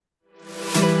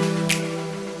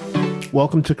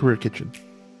Welcome to Career Kitchen,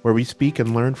 where we speak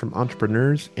and learn from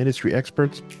entrepreneurs, industry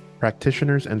experts,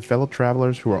 practitioners, and fellow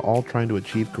travelers who are all trying to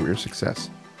achieve career success.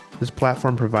 This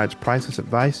platform provides priceless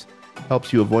advice,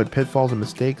 helps you avoid pitfalls and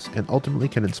mistakes, and ultimately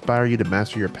can inspire you to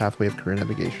master your pathway of career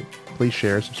navigation. Please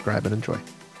share, subscribe, and enjoy.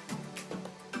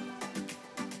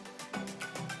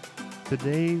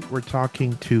 Today, we're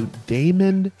talking to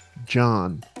Daymond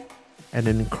John, an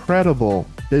incredible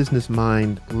business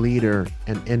mind, leader,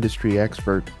 and industry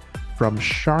expert from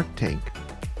Shark Tank.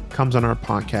 Comes on our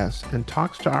podcast and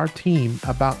talks to our team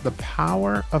about the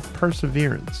power of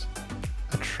perseverance.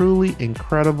 A truly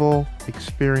incredible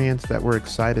experience that we're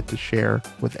excited to share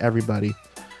with everybody,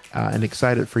 and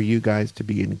excited for you guys to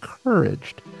be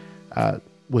encouraged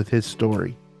with his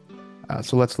story.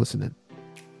 So let's listen in.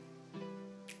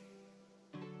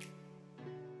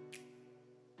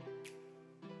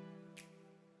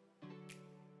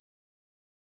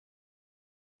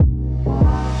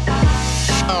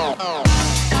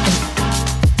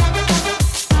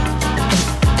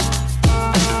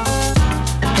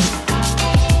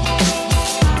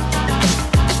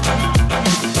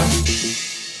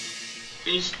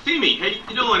 Can you see me? How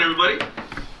you doing, everybody?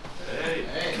 Hey.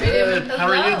 Good. How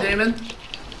are you, Daymond?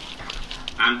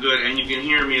 I'm good, and you can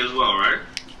hear me as well, right?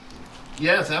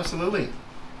 Yes, absolutely.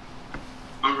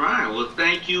 All right. Well,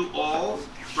 thank you all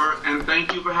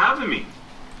thank you for having me.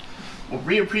 Well,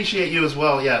 we appreciate you as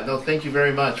well. Yeah, no, thank you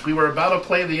very much. We were about to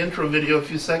play the intro video a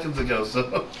few seconds ago,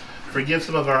 so forgive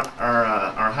some of our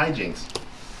hijinks.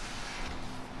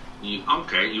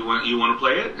 Okay, you want to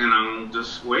play it, and I'm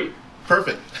just wait.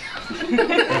 Perfect. All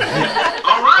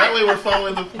right. That way we're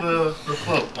following the flow.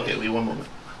 Okay, wait one moment.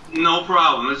 No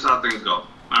problem. This is how things go. All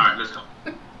right, let's go.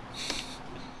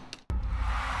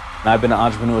 I've been an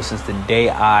entrepreneur since the day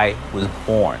I was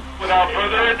born. Without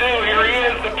further ado, here he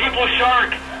is, the People's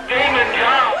Shark, Daymond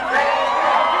John.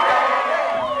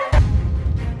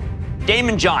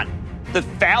 Daymond John, the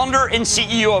founder and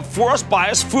CEO of Forest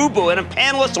Bias Fubu and a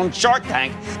panelist on Shark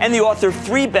Tank and the author of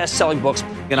 3 best-selling books.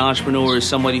 An entrepreneur is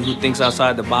somebody who thinks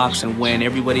outside the box, and when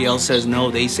everybody else says no,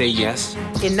 they say yes.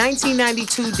 In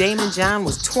 1992, Daymond John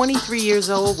was 23 years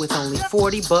old with only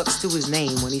 $40 to his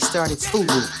name when he started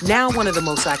Fubu, now one of the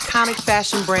most iconic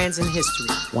fashion brands in history.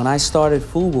 When I started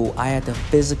Fubu, I had to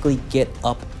physically get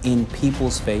up in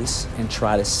people's face and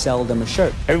try to sell them a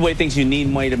shirt. Everybody thinks you need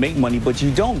money to make money, but you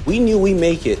don't. We knew we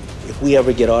make it if we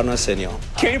ever get on our senor.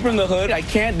 Came from the hood. I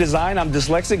can't design. I'm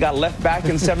dyslexic. Got left back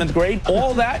in 7th grade.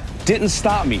 All that didn't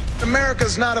stop me.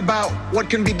 America's not about what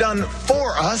can be done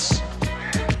for us.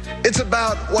 It's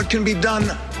about what can be done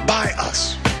by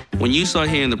us. When you start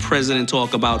hearing the president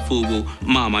talk about Fubu,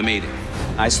 Mom, I made it.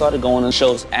 I started going on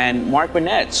shows, and Mark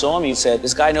Burnett saw me and said,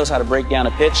 this guy knows how to break down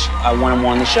a pitch. I want him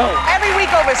on the show. Every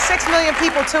week, over 6 million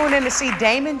people tune in to see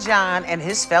Daymond John and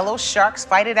his fellow sharks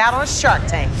fight it out on Shark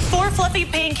Tank. 4 fluffy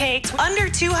pancakes, under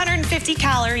 250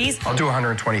 calories. I'll do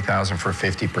 120,000 for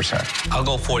 50%. I'll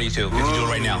go 42. We can do it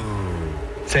right now.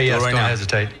 Say yes, right don't now.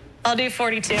 hesitate. I'll do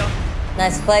 42.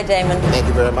 Nice play, Daymond. Thank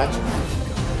you very much.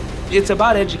 It's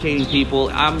about educating people.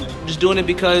 I'm just doing it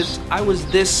because I was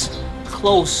this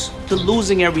close to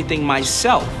losing everything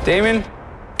myself. Daymond,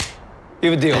 you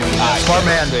have a deal. Smart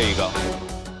man. There you go.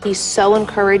 He's so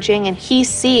encouraging, and he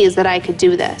sees that I could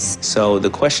do this. So the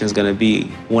question is going to be,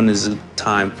 when is it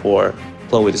time for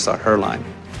Chloe to start her line?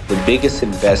 The biggest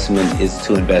investment is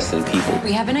to invest in people.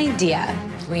 We have an idea.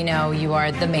 We know you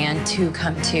are the man to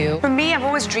come to. For me, I've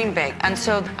always dreamed big, and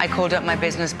so I called up my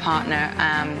business partner,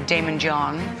 Daymond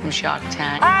John from Shark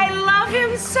Tank. I love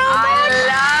him so much. I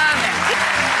love it.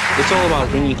 It's all about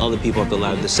bringing other people up the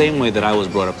ladder, the same way that I was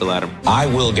brought up the ladder. I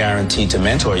will guarantee to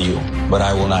mentor you, but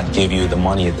I will not give you the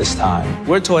money at this time.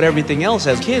 We're taught everything else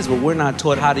as kids, but we're not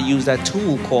taught how to use that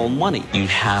tool called money. You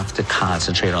have to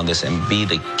concentrate on this and be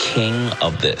the king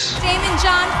of this. Daymond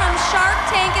John from Shark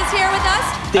Tank is here with us.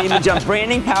 Daymond John,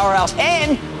 branding powerhouse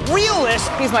and realist.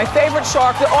 He's my favorite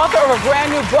shark, the author of a brand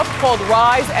new book called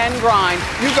Rise and Grind.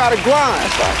 You gotta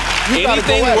grind.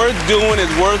 Anything worth doing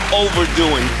is worth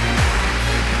overdoing.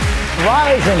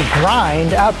 Rise and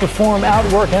grind, outperform,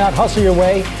 outwork, and out-hustle your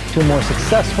way to a more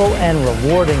successful and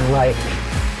rewarding life.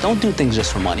 Don't do things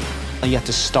just for money. You have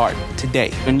to start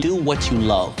today and do what you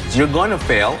love. You're going to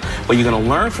fail, but you're going to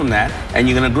learn from that, and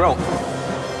you're going to grow.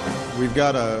 We've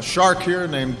got a shark here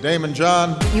named Daymond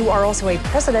John. You are also a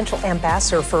presidential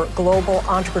ambassador for global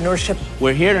entrepreneurship.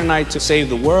 We're here tonight to save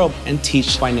the world and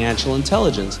teach financial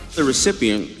intelligence. The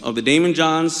recipient of the Daymond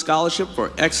John Scholarship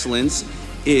for Excellence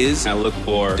is I look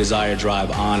for desire,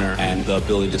 drive, honor, and the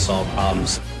ability to solve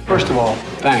problems. First of all,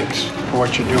 thanks for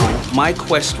what you're doing. My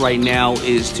quest right now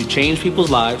is to change people's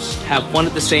lives, have fun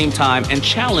at the same time, and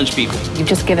challenge people. You've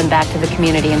just given back to the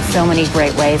community in so many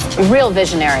great ways. Real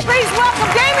visionary. Please welcome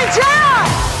Daymond John!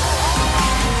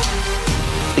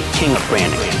 The king of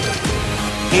branding.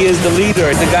 He is the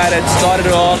leader, the guy that started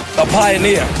it all, a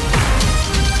pioneer.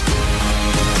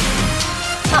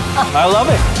 I love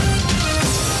it.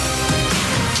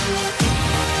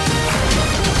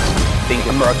 The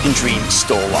American dream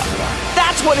stole what?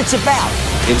 That's what it's about.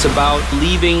 It's about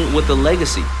leaving with a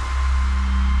legacy.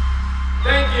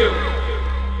 Thank you.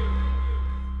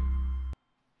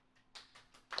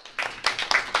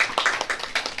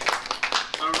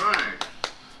 All right.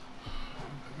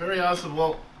 Very awesome.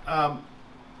 Well,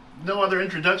 no other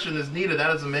introduction is needed.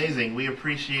 That is amazing. We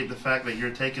appreciate the fact that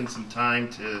you're taking some time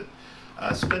to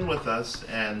spend with us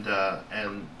and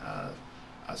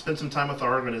spend some time with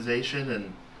our organization,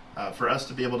 and for us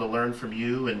to be able to learn from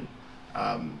you, and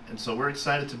so we're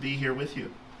excited to be here with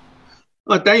you.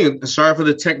 Oh, thank you. Sorry for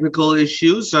the technical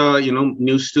issues.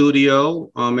 New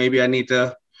studio. Maybe I need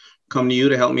to come to you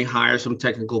to help me hire some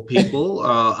technical people.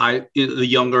 The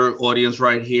younger audience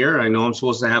right here, I know I'm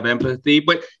supposed to have empathy,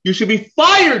 but you should be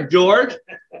fired, George,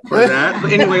 for that.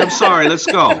 But anyway, I'm sorry. Let's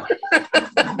go.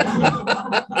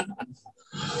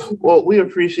 Well, we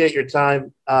appreciate your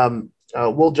time.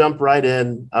 We'll jump right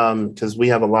in because we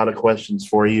have a lot of questions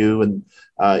for you, and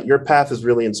your path is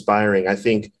really inspiring. I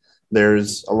think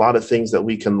there's a lot of things that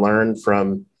we can learn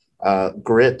from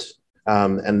grit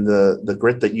and the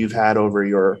grit that you've had over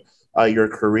your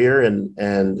career,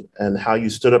 and how you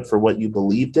stood up for what you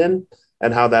believed in,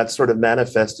 and how that sort of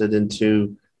manifested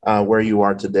into where you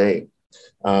are today.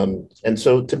 And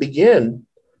so to begin,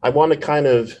 I want to kind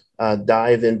of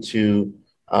dive into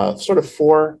sort of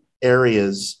four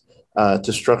areas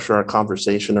to structure our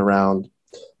conversation around.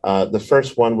 The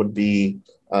first one would be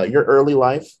your early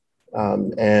life,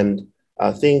 and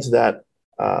things that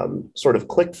sort of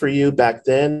clicked for you back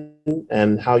then,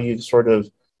 and how you sort of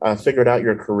figured out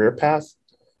your career path,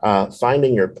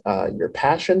 finding your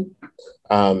passion,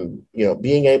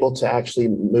 being able to actually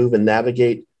move and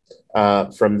navigate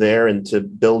from there into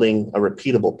building a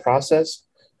repeatable process,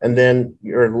 and then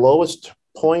your lowest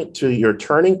point to your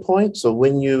turning point. So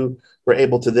when you were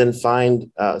able to then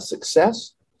find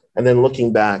success, and then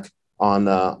looking back on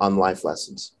life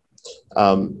lessons.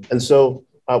 And so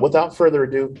without further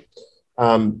ado,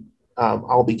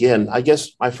 I'll begin. I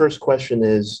guess my first question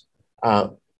is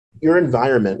your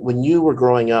environment. When you were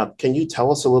growing up, can you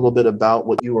tell us a little bit about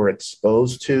what you were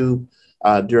exposed to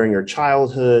during your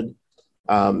childhood,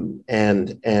 and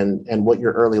what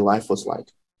your early life was like?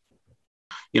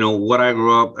 What I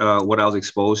grew up, what I was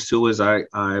exposed to is I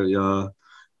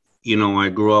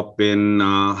grew up in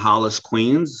Hollis,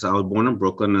 Queens. I was born in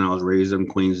Brooklyn and I was raised in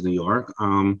Queens, New York.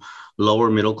 Lower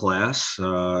middle class,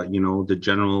 the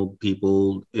general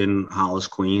people in Hollis,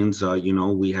 Queens,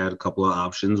 we had a couple of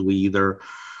options. We either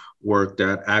worked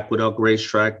at Aqueduct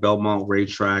Racetrack, Belmont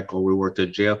Racetrack, or we worked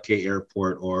at JFK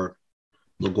Airport or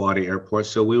LaGuardia Airport.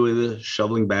 So we were either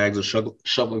shoveling bags or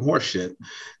shoveling horse shit.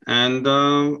 And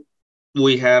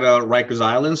we had Rikers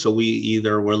Island, so we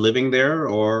either were living there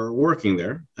or working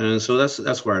there, and so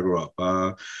that's where I grew up.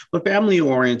 But family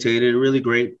orientated, really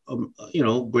great,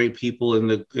 great people in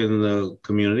the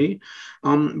community.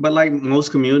 But like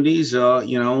most communities, in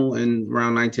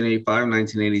around 1985,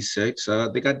 1986,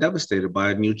 they got devastated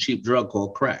by a new cheap drug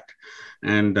called crack,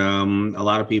 and a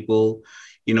lot of people.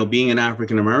 Being an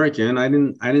African American, I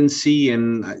didn't see,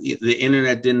 and the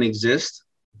internet didn't exist,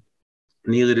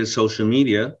 neither did social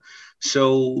media.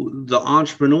 So the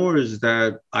entrepreneurs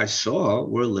that I saw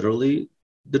were literally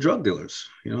the drug dealers.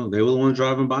 They were the ones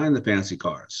driving by in the fancy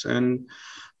cars, and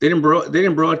they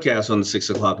didn't broadcast on the 6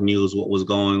 o'clock news what was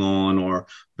going on, or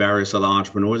various other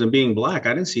entrepreneurs. And being Black,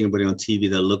 I didn't see anybody on TV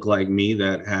that looked like me,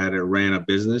 that ran a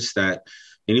business. That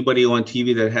anybody on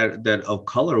TV that of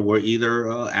color were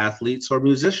either athletes or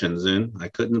musicians. And I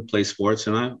couldn't play sports,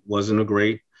 and I wasn't a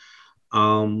great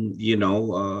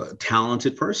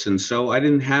talented person. So I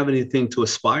didn't have anything to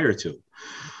aspire to.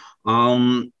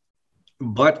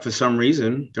 But for some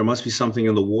reason, there must be something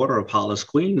in the water of Hollis,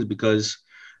 Queens, because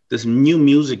this new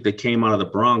music that came out of the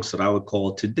Bronx that I would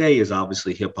call today is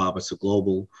obviously hip hop. It's a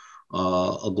global,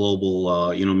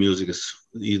 music is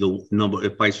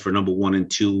it fights for number 1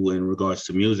 and 2 in regards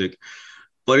to music.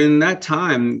 But in that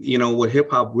time, what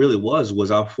hip hop really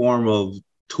was our form of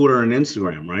Twitter and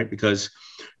Instagram, right? Because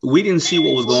we didn't see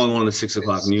what was going on in the 6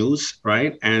 o'clock news,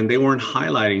 right? And they weren't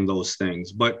highlighting those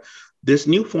things. But this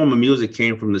new form of music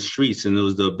came from the streets, and it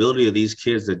was the ability of these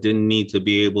kids that didn't need to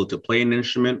be able to play an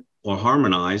instrument or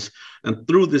harmonize. And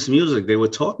through this music, they were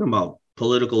talking about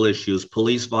political issues,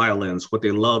 police violence, what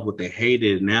they loved, what they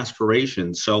hated, and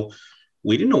aspirations. So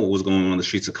we didn't know what was going on in the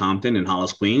streets of Compton and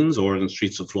Hollis, Queens, or in the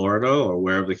streets of Florida, or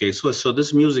wherever the case was. So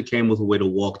this music came with a way to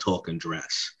walk, talk, and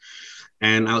dress.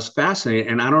 And I was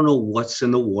fascinated. And I don't know what's in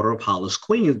the water of Hollis,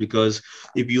 Queens, because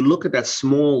if you look at that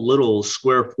small little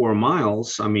square 4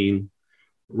 miles, I mean,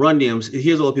 Run DMC,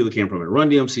 here's all the people who came from it. Run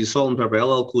DMC, Salt and Pepper,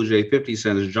 LL Cool J, 50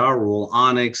 Cent, Ja Rule,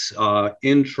 Onyx,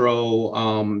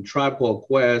 Intro, Tribe Called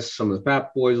Quest, some of the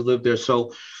Fat Boys lived there.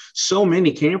 So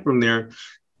many came from there.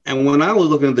 And when I was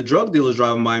looking at the drug dealers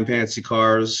driving by in fancy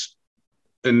cars,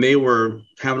 and they were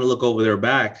having to look over their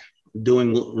back,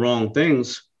 doing wrong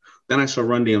things, then I saw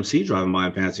Run DMC driving by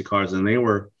in fancy cars, and they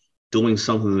were doing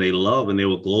something they love, and they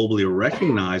were globally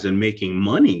recognized and making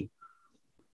money.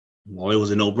 Well, it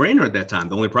was a no-brainer at that time.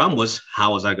 The only problem was,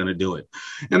 how was I going to do it?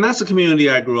 And that's the community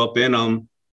I grew up in. I'm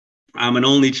an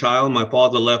only child. My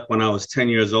father left when I was 10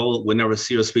 years old. Would never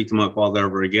see or speak to my father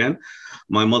ever again.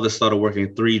 My mother started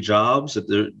working 3 jobs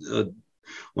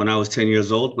when I was 10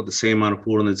 years old, with the same amount of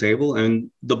food on the table.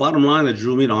 And the bottom line that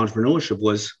drew me to entrepreneurship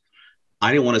was,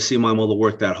 I didn't want to see my mother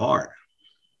work that hard.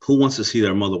 Who wants to see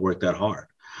their mother work that hard?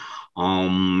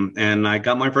 And I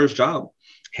got my first job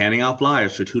handing out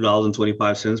flyers for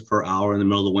 $2.25 per hour in the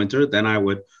middle of the winter. Then I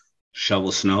would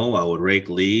shovel snow, I would rake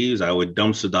leaves, I would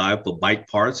dumpster dive for bike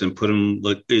parts and put them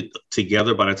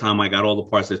together. By the time I got all the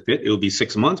parts that fit, it would be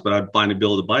 6 months, but I'd find and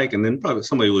build a bike, and then probably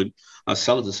somebody would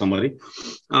sell it to somebody.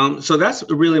 So that's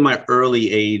really my early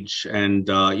age, and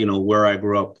where I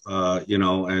grew up,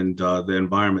 and the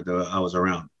environment that I was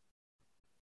around.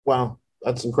 Wow,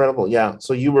 that's incredible. Yeah.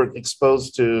 So you were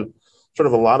exposed to sort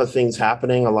of a lot of things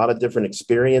happening, a lot of different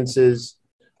experiences.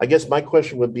 I guess my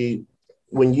question would be,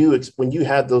 when you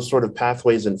had those sort of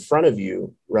pathways in front of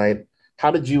you, right?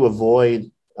 How did you avoid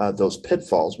those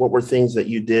pitfalls? What were things that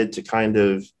you did to kind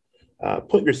of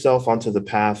put yourself onto the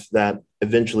path that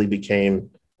eventually became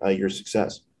your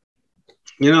success?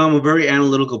 I'm a very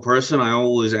analytical person. I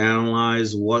always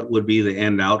analyze what would be the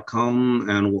end outcome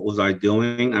and what was I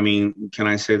doing. I mean, can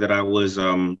I say that I was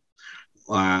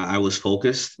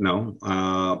focused? No.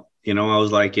 I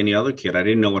was like any other kid. I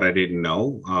didn't know what I didn't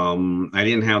know. I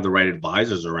didn't have the right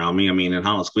advisors around me. I mean, in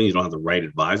Hollis, Queens, you don't have the right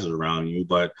advisors around you,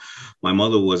 but my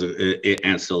mother was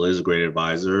and still is a great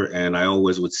advisor. And I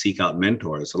always would seek out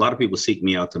mentors. A lot of people seek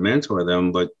me out to mentor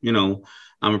them, but,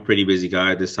 I'm a pretty busy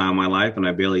guy at this time in my life, and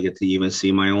I barely get to even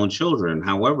see my own children.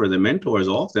 However, the mentors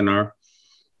often are,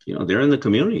 they're in the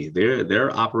community.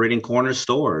 They're operating corner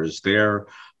stores. They're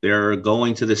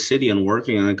going to the city and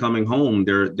working and then coming home.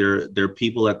 They're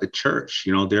people at the church.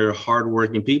 They're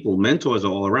hardworking people. Mentors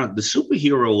are all around. The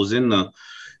superheroes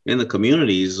in the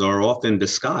communities are often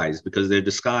disguised, because they're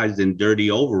disguised in dirty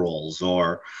overalls,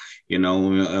 or in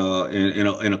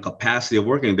a capacity of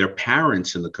working. They're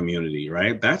parents in the community,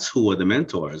 right? That's who are the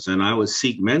mentors. And I would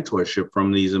seek mentorship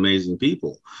from these amazing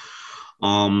people.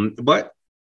 But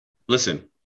listen,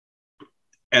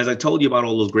 as I told you about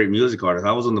all those great music artists,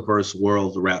 I was on the first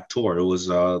World Rap Tour. It was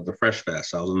the Fresh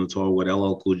Fest. I was on the tour with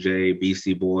LL Cool J,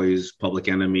 Beastie Boys, Public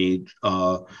Enemy.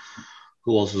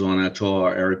 Who else was on that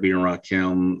tour? Eric B. and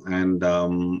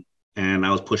Rakim. And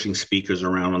I was pushing speakers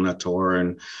around on that tour.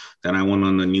 And then I went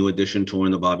on the New Edition tour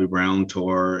and the Bobby Brown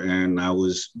tour. And I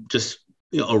was just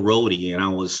a roadie,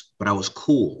 but I was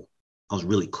cool. I was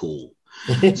really cool.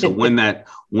 So when that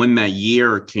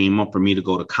year came up for me to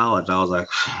go to college, I was like,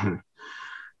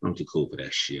 I'm too cool for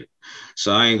that shit.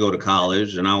 So I didn't go to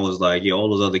college, and I was like, all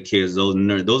those other kids, those are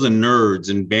nerds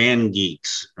and band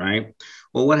geeks, right?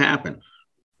 Well, what happened?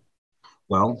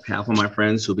 Well, half of my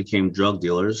friends who became drug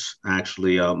dealers,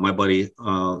 actually, my buddy,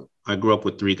 I grew up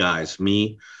with 3 guys,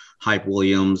 me, Hype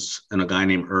Williams, and a guy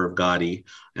named Irv Gotti,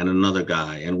 and another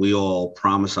guy. And we all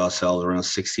promised ourselves around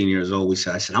 16 years old.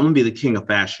 I said, I'm going to be the king of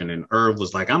fashion. And Irv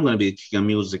was like, I'm going to be the king of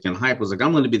music. And Hype was like,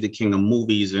 I'm going to be the king of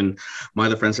movies. And my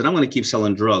other friend said, I'm going to keep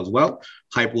selling drugs. Well,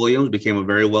 Hype Williams became a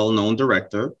very well-known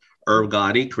director. Irv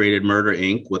Gotti created Murder,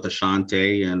 Inc. with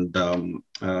Ashanti and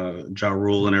Ja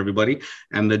Rule and everybody.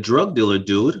 And the drug dealer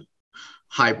dude,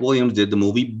 Hype Williams, did the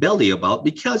movie Belly About,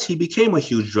 because he became a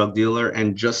huge drug dealer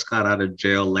and just got out of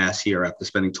jail last year after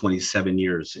spending 27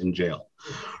 years in jail.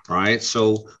 All right.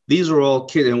 So these are all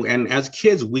kids. And as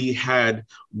kids, we had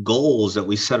goals that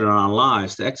we set in our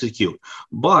lives to execute.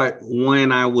 But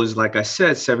when I was, like I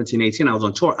said, 17, 18, I was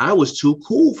on tour. I was too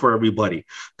cool for everybody,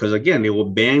 because, again, they were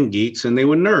band geeks and they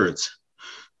were nerds.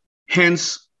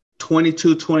 Hence,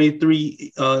 22,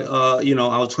 23, I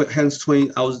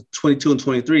was 22 and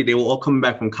 23. They were all coming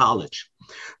back from college.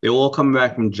 They were all coming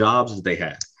back from jobs that they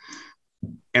had.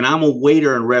 And I'm a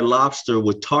waiter in Red Lobster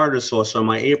with tartar sauce on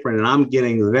my apron, and I'm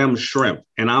getting them shrimp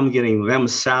and I'm getting them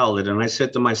salad. And I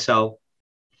said to myself,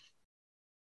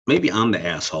 maybe I'm the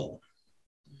asshole.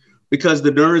 Because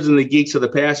the nerds and the geeks of the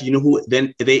past, you know who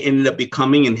then they ended up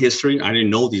becoming in history? I didn't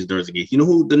know these nerds and geeks. You know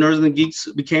who the nerds and the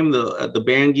geeks became, the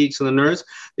band geeks and the nerds?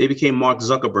 They became Mark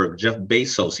Zuckerberg, Jeff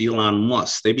Bezos, Elon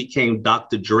Musk. They became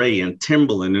Dr. Dre and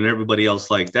Timbaland and everybody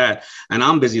else like that. And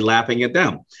I'm busy laughing at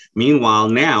them. Meanwhile,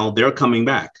 now they're coming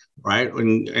back, right?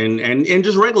 And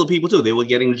just regular people too. They were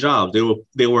getting jobs.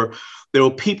 There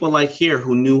were people like here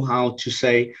who knew how to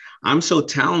say, I'm so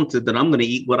talented that I'm going to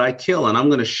eat what I kill. And I'm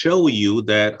going to show you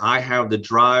that I have the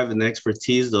drive and the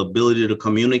expertise, the ability to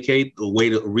communicate, the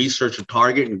way to research a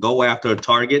target and go after a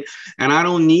target. And I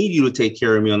don't need you to take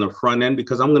care of me on the front end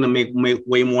because I'm going to make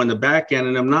way more in the back end.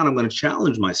 And if not, I'm going to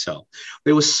challenge myself.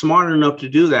 They were smart enough to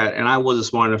do that. And I wasn't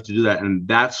smart enough to do that. And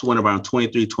that's when around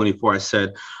 23, 24, I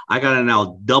said, I got to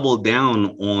now double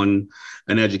down on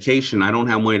an education. I don't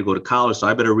have money to go to college, so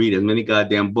I better read as many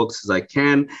goddamn books as I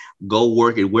can, go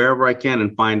work it wherever I can,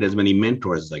 and find as many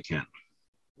mentors as I can.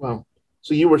 Wow.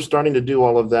 So you were starting to do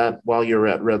all of that while you were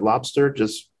at Red Lobster,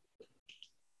 just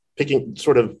picking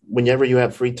sort of whenever you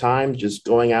had free time, just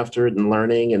going after it and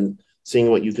learning and seeing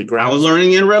what you could grasp? I was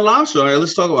learning in Red Lobster. All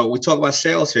right, we talk about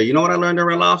sales here. You know what I learned in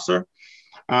Red Lobster?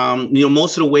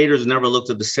 Most of the waiters never looked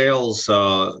at the sales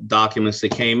documents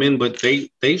that came in, but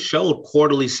they showed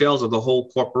quarterly sales of the whole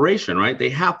corporation, right? They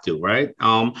have to, right?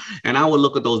 And I would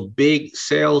look at those big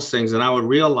sales things and I would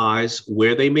realize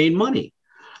where they made money.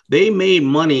 They made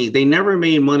money. They never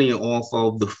made money off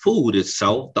of the food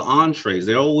itself, the entrees.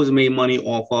 They always made money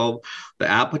off of the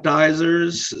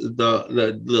appetizers,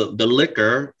 the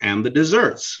liquor, and the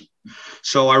desserts.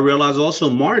 So I realized also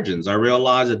margins. I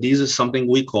realized that these are something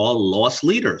we call loss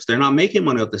leaders. They're not making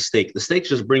money off the steak. The steak's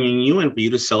just bringing you in for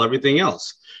you to sell everything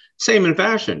else. Same in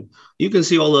fashion. You can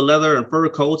see all the leather and fur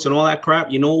coats and all that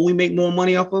crap. You know what we make more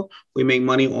money off of? We make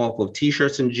money off of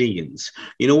T-shirts and jeans.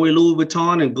 You know where Louis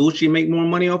Vuitton and Gucci make more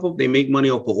money off of? They make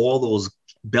money off of all those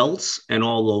belts and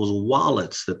all those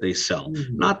wallets that they sell,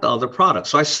 not the other products.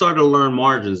 So I started to learn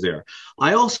margins there.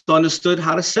 I also understood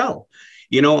how to sell.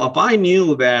 You know, if I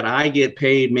knew that I get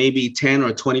paid maybe 10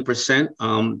 or 20%,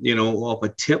 off a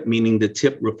tip, meaning the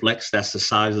tip reflects that's the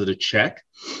size of the check.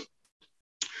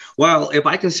 Well, if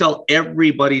I can sell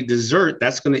everybody dessert,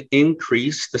 that's going to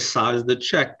increase the size of the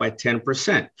check by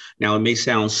 10%. Now, it may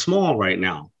sound small right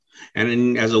now. And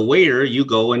then as a waiter, you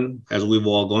go and as we've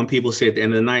all gone, people say at the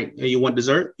end of the night, hey, you want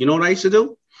dessert? You know what I used to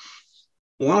do?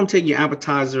 Well, I'm taking your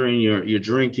appetizer and your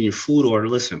drink and your food order.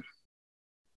 Listen,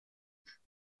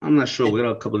 I'm not sure. We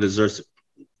got a couple of desserts.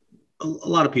 A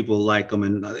lot of people like them,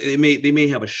 and they may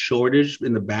have a shortage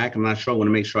in the back. I'm not sure. I want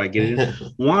to make sure I get it.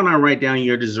 Why don't I write down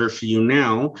your dessert for you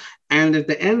now? And at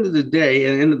the end of the day,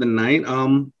 at the end of the night,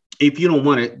 if you don't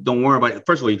want it, don't worry about it.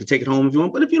 First of all, you can take it home if you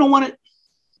want, but if you don't want it,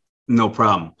 no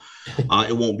problem.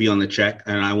 It won't be on the check,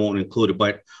 and I won't include it.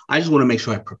 But I just want to make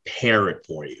sure I prepare it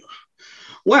for you.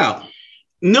 Well,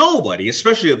 nobody,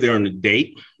 especially if they're on a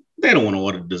date, they don't want to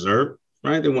order dessert.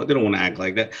 Right? They don't want to act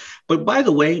like that. But by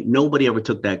the way, nobody ever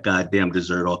took that goddamn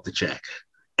dessert off the check.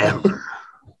 Ever.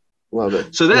 Love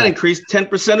it. So that increased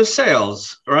 10% of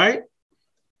sales, right?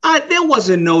 There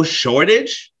wasn't no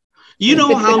shortage. You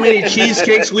know how many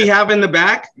cheesecakes we have in the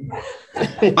back?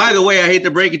 By the way, I hate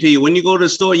to break it to you. When you go to the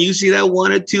store and you see that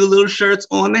one or two little shirts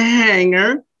on the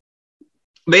hanger,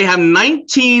 they have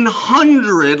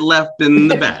 1,900 left in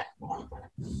the back.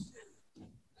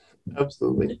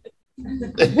 Absolutely.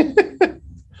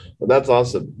 That's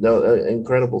awesome. No,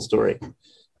 incredible story.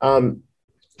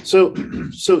 So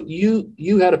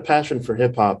you had a passion for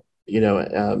hip hop.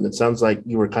 It sounds like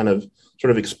you were kind of sort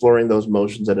of exploring those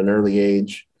motions at an early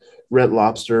age. Red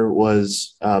Lobster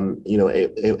was,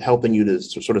 helping you to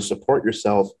sort of support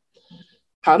yourself.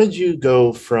 How did you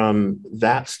go from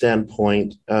that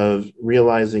standpoint of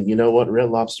realizing, you know what, Red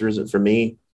Lobster isn't for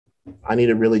me? I need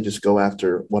to really just go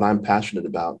after what I'm passionate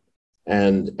about.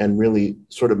 And really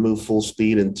sort of move full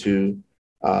speed into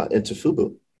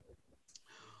FUBU.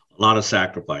 A lot of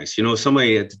sacrifice.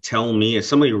 Somebody had to tell me, if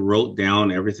somebody wrote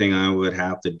down everything I would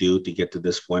have to do to get to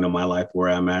this point in my life where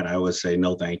I'm at, I would say,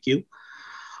 no, thank you.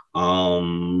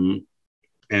 And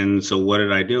so what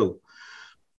did I do?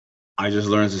 I just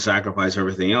learned to sacrifice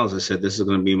everything else. I said, this is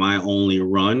going to be my only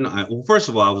run. First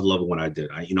of all, I was loving what I did.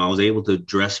 I was able to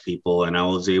dress people, and I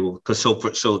was able, so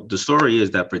the story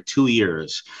is that for 2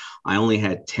 years, I only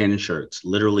had 10 shirts,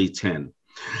 literally 10.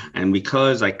 And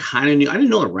because I kind of knew, I didn't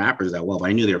know the rappers that well, but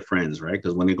I knew their friends, right?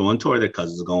 Because when they go on tour, their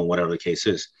cousins are going, whatever the case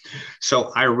is.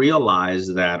 So I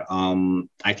realized that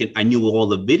I knew all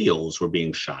the videos were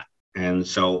being shot. And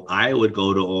so I would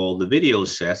go to all the video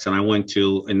sets, and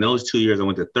in those 2 years, I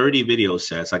went to 30 video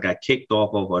sets. I got kicked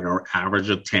off of an average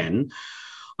of 10.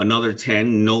 Another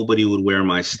 10, nobody would wear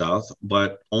my stuff,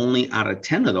 but only out of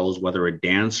 10 of those, whether a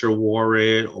dancer wore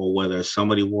it or whether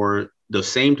somebody wore the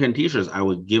same 10 t-shirts, I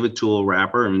would give it to a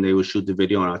rapper and they would shoot the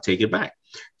video and I'll take it back.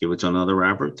 Give it to another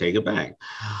rapper, take it back.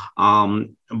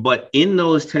 But in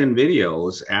those 10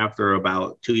 videos, after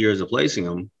about 2 years of placing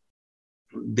them,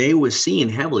 they were seen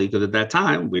heavily because at that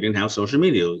time we didn't have social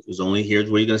media. It was only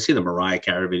here's where you're going to see the Mariah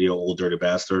Carey video, Old Dirty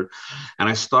Bastard. And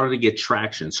I started to get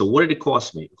traction. So what did it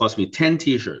cost me? It cost me 10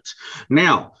 t-shirts.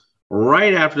 Now,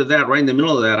 right after that, right in the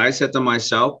middle of that, I said to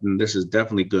myself, and this is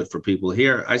definitely good for people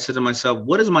here. I said to myself,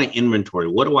 what is my inventory?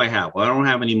 What do I have? Well, I don't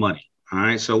have any money. All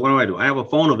right. So what do? I have a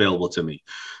phone available to me.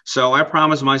 So I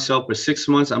promised myself for 6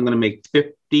 months, I'm going to make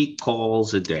 50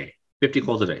 calls a day. 50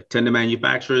 calls a day, 10 to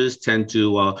manufacturers, 10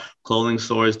 to clothing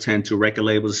stores, 10 to record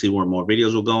labels to see where more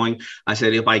videos were going. I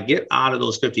said, if I get out of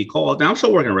those 50 calls, now I'm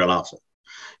still working at Red Lobster.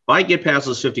 If I get past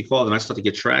those 50 calls and I start to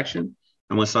get traction,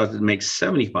 I'm going to start to make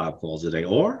 75 calls a day,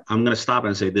 or I'm going to stop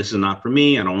and say, this is not for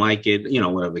me. I don't like it.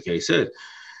 Whatever the case is.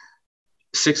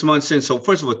 6 months in. So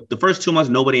first of all, the first 2 months,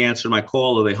 nobody answered my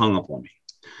call or they hung up on me.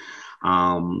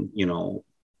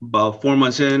 About 4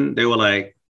 months in, they were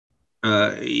like,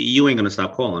 you ain't going to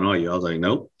stop calling, are you? I was like,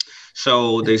 nope.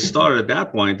 So they started at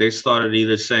that point, they started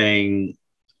either saying,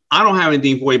 I don't have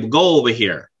anything for you, but go over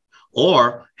here.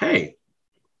 Or, hey,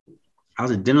 I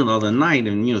was at dinner the other night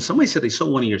and, somebody said they saw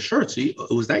one of your shirts.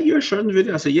 Was that your shirt in the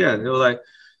video? I said, yeah. They were like,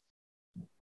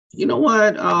 you know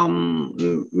what?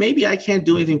 Maybe I can't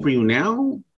do anything for you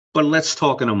now, but let's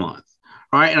talk in a month.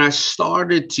 All right. And I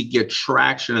started to get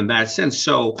traction in that sense.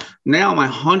 So now my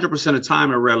 100% of time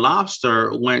at Red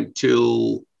Lobster went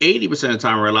to 80% of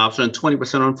time at Red Lobster and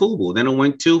 20% on Fubu. Then it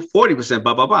went to 40%,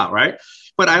 blah, blah, blah. Right.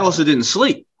 But I also didn't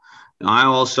sleep. I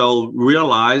also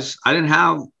realized I didn't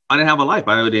have a life.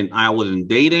 I wasn't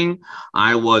dating.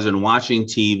 I wasn't watching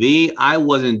TV. I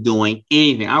wasn't doing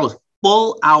anything. I was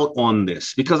full out on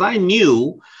this because I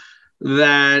knew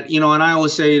that, and I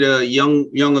always say to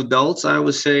young adults, I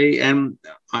would say, and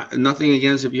nothing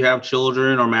against if you have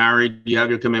children or married, you have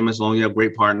your commitments, as long as you have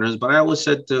great partners. But I always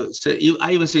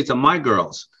I even say to my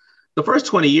girls, the first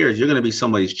 20 years, you're going to be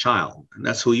somebody's child. And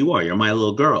that's who you are. You're my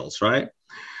little girls, right?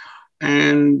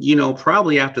 And,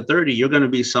 probably after 30, you're going to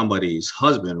be somebody's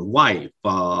husband, wife,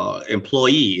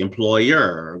 employee,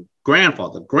 employer,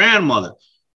 grandfather, grandmother.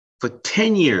 For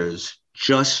 10 years,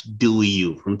 just do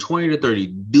you. From 20 to 30,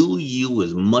 do you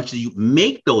as much as you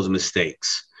make those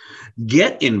mistakes.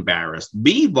 Get embarrassed,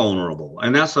 be vulnerable.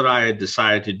 And that's what I had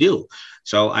decided to do.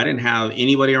 So I didn't have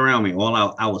anybody around me.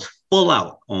 I was full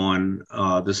out on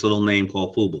this little name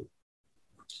called Fubu.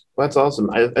 That's awesome.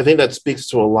 I think that speaks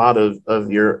to a lot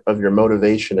of your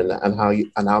motivation and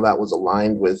how that was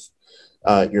aligned with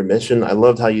your mission. I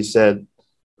loved how you said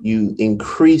you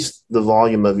increased the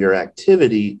volume of your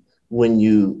activity when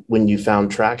you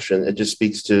found traction. It just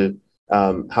speaks to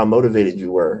how motivated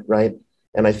you were, right?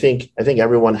 And I think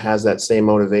everyone has that same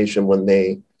motivation when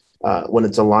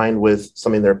it's aligned with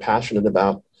something they're passionate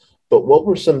about. But what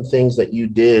were some things that you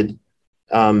did?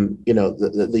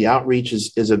 The outreach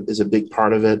is a big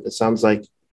part of it. It sounds like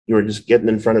you were just getting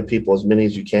in front of people, as many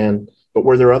as you can. But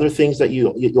were there other things that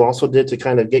you also did to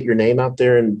kind of get your name out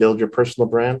there and build your personal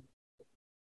brand?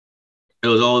 It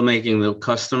was always making the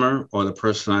customer or the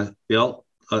person I felt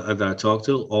that I talked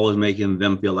to, always making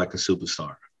them feel like a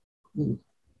superstar. Mm.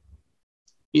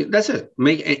 Yeah, that's it.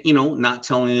 Not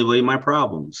telling anybody my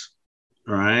problems,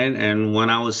 right? And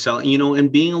when I was selling,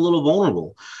 and being a little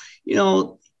vulnerable,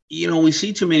 we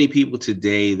see too many people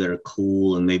today that are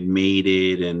cool and they've made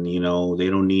it and, they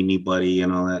don't need anybody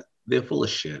and all that. They're full of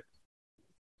shit.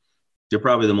 They're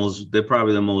probably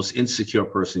the most insecure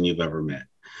person you've ever met.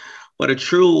 But a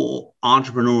true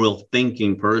entrepreneurial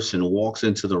thinking person walks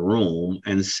into the room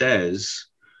and says,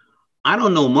 I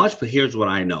don't know much, but here's what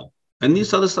I know. And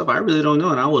this other stuff I really don't know.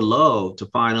 And I would love to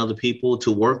find other people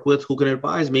to work with who can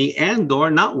advise me and or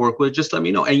not work with. Just let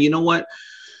me know. And you know what?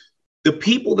 The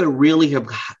people that really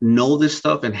know this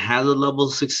stuff and have a level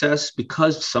of success,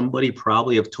 because somebody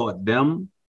probably have taught them,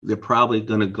 they're probably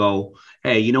going to go,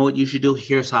 hey, you know what you should do?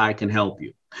 Here's how I can help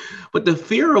you. But the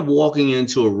fear of walking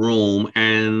into a room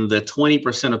and the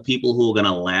 20% of people who are going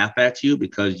to laugh at you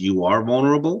because you are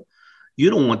vulnerable, you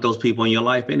don't want those people in your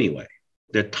life anyway.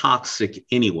 They're toxic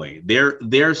anyway.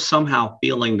 They're somehow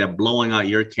feeling that blowing out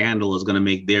your candle is going to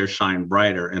make theirs shine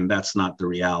brighter, and that's not the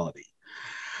reality.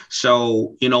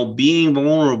 So, being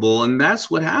vulnerable, and that's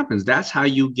what happens. That's how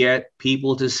you get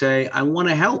people to say, I want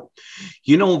to help.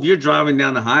 If you're driving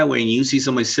down the highway and you see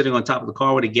somebody sitting on top of the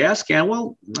car with a gas can,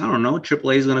 well, I don't know,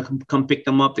 AAA is going to come pick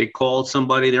them up. They called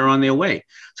somebody, they're on their way.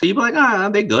 So you'd be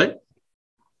like, they're good.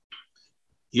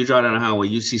 You drive down the highway,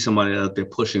 you see somebody out there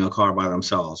pushing a car by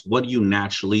themselves. What do you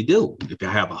naturally do? If you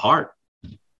have a heart,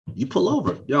 you pull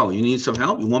over. Yo, you need some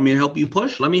help? You want me to help you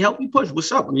push? Let me help you push.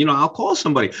 What's up? I'll call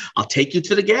somebody. I'll take you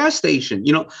to the gas station.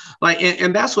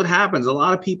 And that's what happens. A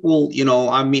lot of people,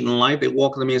 I meet in life, they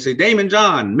walk to me and say, Daymond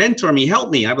John, mentor me,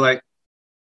 help me. I'd be like,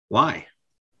 why?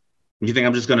 You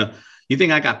think you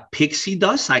think I got pixie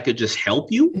dust? I could just help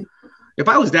you? If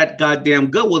I was that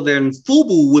goddamn good, well, then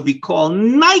FUBU would be called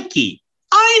Nike.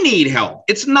 I need help.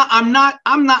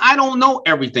 I don't know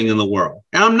everything in the world.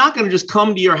 And I'm not going to just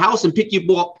come to your house and pick you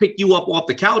up off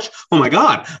the couch. Oh my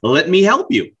God, let me help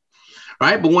you.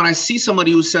 Right. But when I see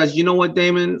somebody who says, you know what,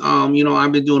 Daymond,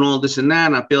 I've been doing all this and that,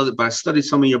 and I failed it, but I studied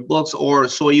some of your books or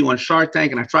saw you on Shark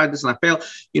Tank and I tried this and I failed.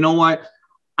 You know what?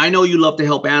 I know you love to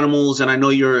help animals, and I know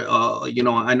you're,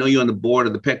 I know you're on the board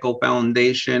of the Petco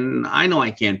Foundation. I know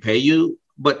I can't pay you,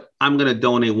 but I'm going to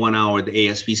donate 1 hour to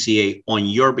ASPCA on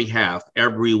your behalf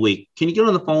every week. Can you get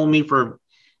on the phone with me for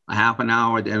a half an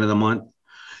hour at the end of the month?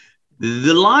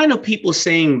 The line of people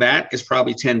saying that is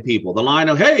probably 10 people. The line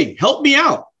of, hey, help me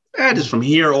out. That is from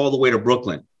here all the way to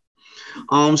Brooklyn.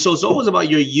 So it's always about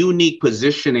your unique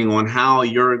positioning on how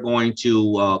you're going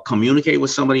to communicate with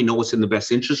somebody, know what's in the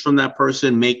best interest from that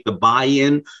person, make the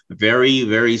buy-in very,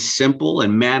 very simple,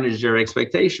 and manage their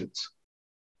expectations.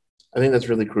 I think that's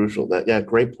really crucial.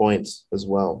 Great points as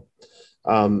well.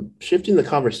 Shifting the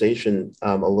conversation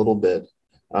a little bit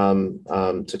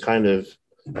to kind of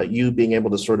you being able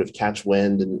to sort of catch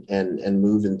wind and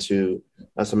move into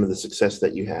some of the success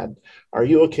that you had. Are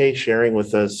you okay sharing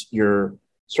with us your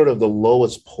sort of the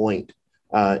lowest point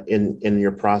in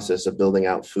your process of building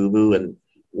out FUBU and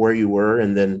where you were,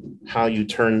 and then how you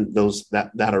turned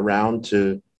that around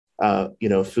to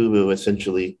FUBU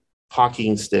essentially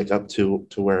hockeying stick up to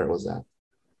where it was at?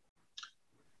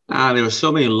 There were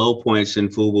so many low points in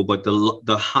FUBU, but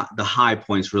the high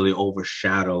points really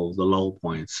overshadow the low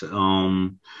points. The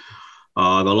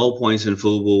low points in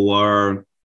FUBU were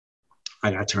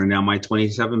I got turned down by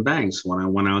 27 banks when I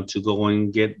went out to go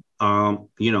and get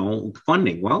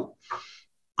funding. Well,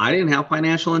 I didn't have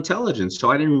financial intelligence, so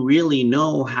I didn't really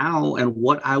know how and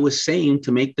what I was saying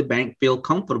to make the bank feel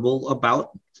comfortable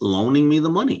about loaning me the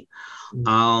money.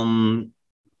 When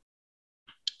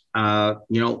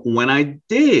I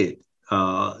did,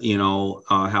 have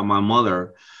my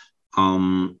mother,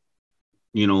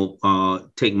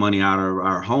 take money out of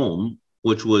our home,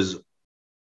 which was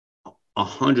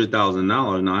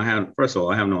 $100,000. Now first of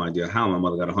all, I have no idea how my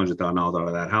mother got $100,000 out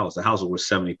of that house. The house was worth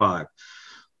 75.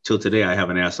 Till today, I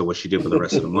haven't asked her what she did for the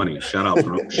rest of the money. Shout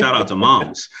out to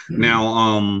moms.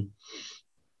 Now,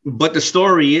 but the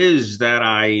story is that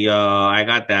I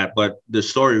got that, but the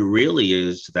story really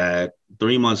is that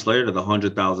 3 months later, the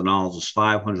 $100,000 was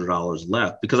 $500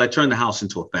 left because I turned the house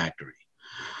into a factory.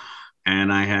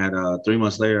 And I had 3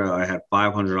 months later, I had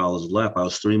 $500 left. I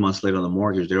was 3 months later on the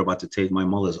mortgage. They were about to take my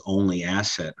mother's only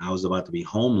asset. I was about to be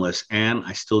homeless, and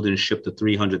I still didn't ship the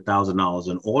 $300,000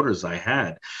 in orders I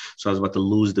had. So I was about to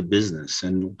lose the business,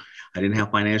 and I didn't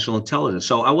have financial intelligence.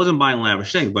 So I wasn't buying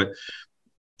lavish things, but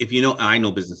I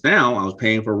know business now, I was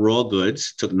paying for raw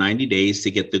goods, took 90 days to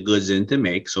get the goods in to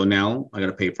make. So now I got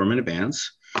to pay for them in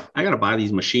advance. I got to buy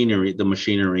the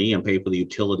machinery and pay for the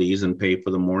utilities and pay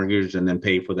for the mortgage and then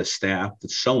pay for the staff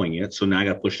that's sewing it. So now I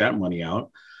got to push that money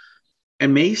out.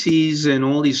 And Macy's and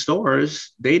all these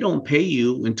stores, they don't pay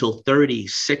you until 30,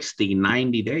 60,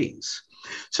 90 days.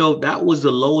 So that was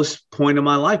the lowest point of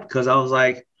my life because I was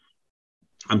like,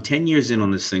 I'm 10 years in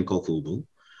on this thing called FUBU.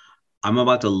 I'm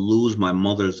about to lose my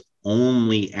mother's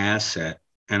only asset,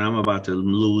 and I'm about to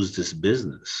lose this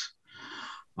business.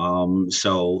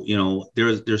 So,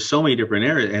 there's so many different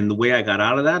areas. And the way I got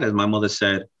out of that is my mother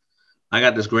said, I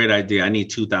got this great idea. I need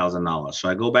 $2,000. So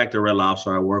I go back to Red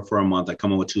Lobster. I work for a month. I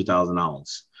come up with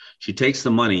 $2,000. She takes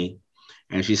the money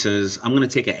and she says, I'm going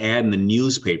to take an ad in the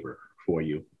newspaper for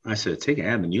you. I said, take an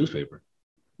ad in the newspaper?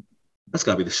 That's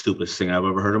got to be the stupidest thing I've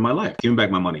ever heard in my life. Give me back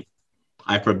my money.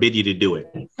 I forbid you to do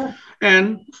it.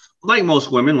 And like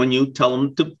most women, when you tell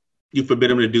them you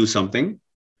forbid them to do something,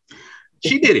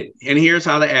 she did it. And here's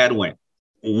how the ad went.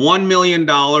 $1 million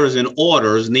in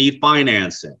orders need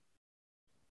financing.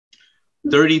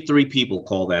 33 people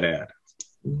called that ad.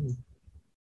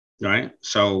 Right?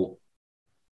 So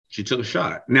she took a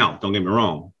shot. Now, don't get me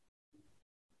wrong.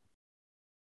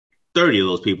 30 of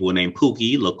those people were named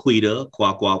Pookie, Laquita,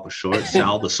 Quack Quack for short,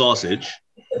 Sal the sausage.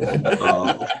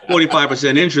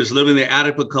 45% interest, living the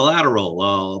adequate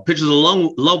collateral, pictures of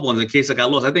loved ones in case I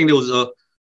got lost. I think there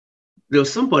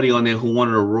was somebody on there who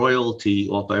wanted a royalty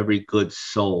off every good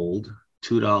sold,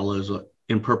 $2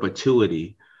 in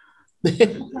perpetuity.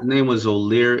 His name was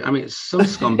O'Leary. I mean, some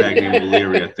scumbag named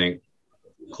O'Leary, I think,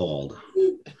 called.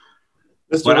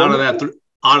 But out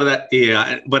of that,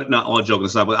 yeah, but not all joking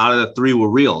aside, but out of the three were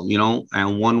real, you know,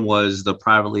 and one was the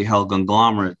privately held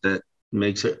conglomerate that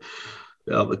makes it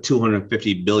a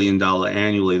 $250 billion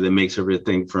annually, that makes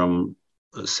everything from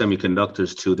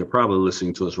semiconductors to, they're probably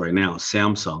listening to us right now,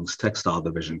 Samsung's textile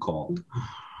division called,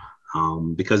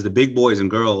 because the big boys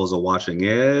and girls are watching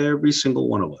every single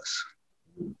one of us.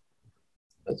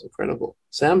 That's incredible.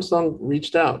 Samsung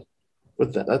reached out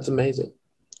with that. That's amazing.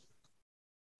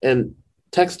 And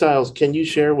textiles, can you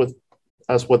share with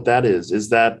us what that is? Is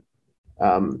that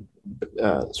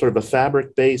sort of a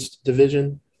fabric-based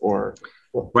division, or?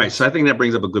 Right. So I think that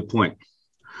brings up a good point.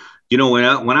 You know, when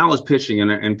I was pitching,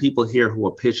 and people here who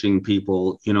are pitching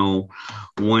people, you know,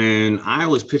 when I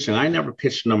was pitching, I never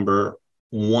pitched number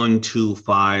 1, 2,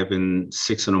 5, and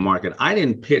 6 in the market. I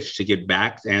didn't pitch to get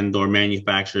backed and or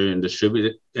manufacture and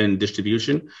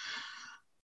distribution.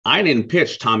 I didn't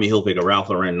pitch Tommy Hilfiger, Ralph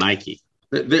Lauren, Nike.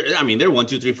 They're 1,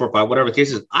 2, 3, 4, 5, whatever the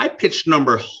case is. I pitched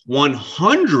number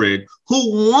 100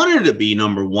 who wanted to be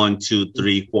number 1, 2,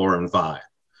 3, 4, and 5.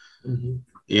 Mm-hmm.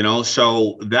 You know,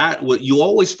 so that what you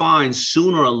always find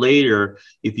sooner or later,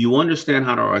 if you understand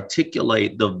how to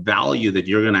articulate the value that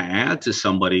you're going to add to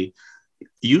somebody,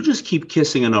 you just keep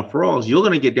kissing enough frogs, you're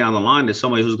going to get down the line to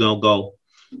somebody who's going to go,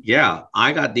 yeah,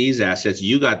 I got these assets,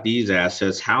 you got these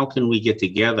assets. How can we get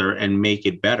together and make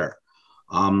it better?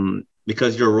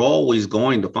 Because you're always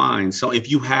going to find. So if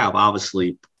you have,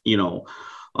 obviously, you know,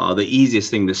 the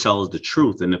easiest thing to sell is the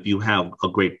truth. And if you have a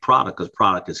great product, because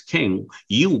product is king,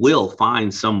 you will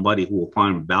find somebody who will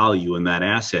find value in that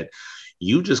asset.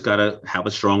 You just got to have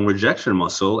a strong rejection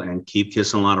muscle and keep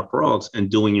kissing a lot of frogs and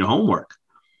doing your homework.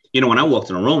 You know, when I walked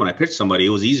in a room and I pitched somebody, it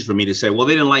was easy for me to say, well,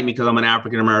 they didn't like me because I'm an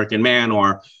African-American man,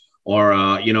 or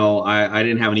you know, I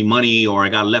didn't have any money, or I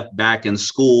got left back in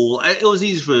school. It was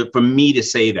easy for me to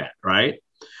say that, right?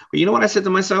 But you know what I said to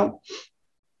myself?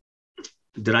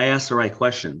 Did I ask the right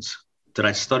questions? Did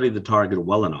I study the target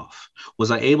well enough? Was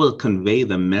I able to convey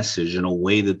the message in a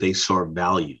way that they saw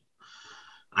value?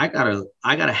 I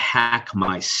gotta hack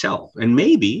myself. And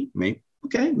maybe they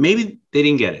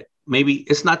didn't get it. Maybe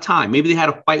it's not time. Maybe they had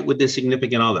a fight with their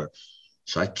significant other.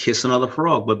 So I kissed another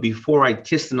frog. But before I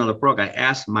kissed another frog, I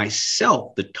asked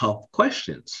myself the tough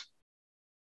questions.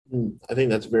 I think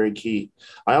that's very key.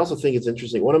 I also think it's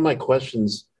interesting. One of my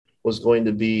questions was going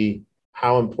to be,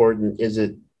 how important is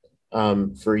it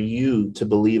for you to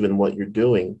believe in what you're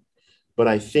doing? But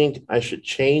I think I should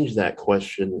change that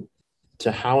question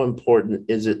to, how important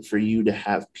is it for you to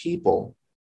have people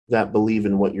that believe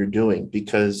in what you're doing?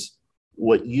 Because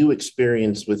what you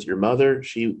experienced with your mother,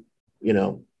 she, you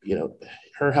know,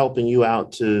 her helping you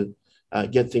out to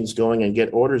get things going and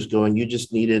get orders going, you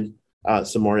just needed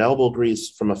some more elbow grease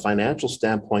from a financial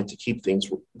standpoint to keep things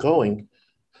going.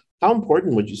 How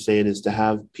important would you say it is to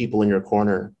have people in your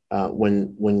corner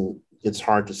when it's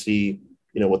hard to see,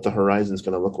 you know, what the horizon is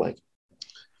going to look like?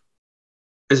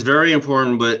 It's very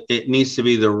important, but it needs to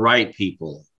be the right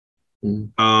people.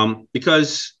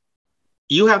 Because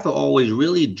you have to always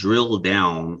really drill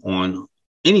down on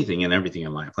anything and everything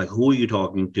in life. Like, who are you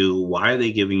talking to? Why are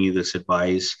they giving you this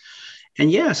advice?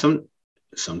 And yeah,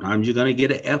 sometimes you're going to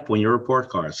get an F on your report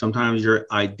card. Sometimes your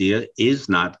idea is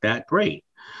not that great.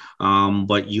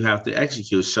 But you have to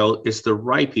execute. So it's the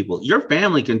right people. Your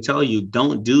family can tell you,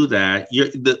 don't do that.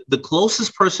 The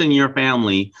closest person in your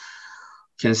family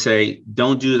can say,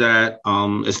 don't do that.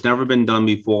 It's never been done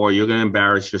before. You're going to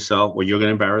embarrass yourself, or you're going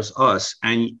to embarrass us.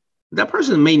 And that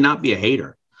person may not be a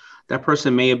hater. That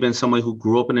person may have been somebody who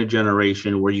grew up in a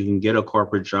generation where you can get a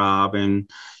corporate job and,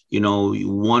 you know,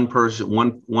 one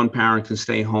parent can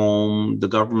stay home. The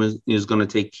government is going to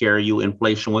take care of you.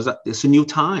 Inflation it's a new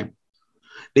time.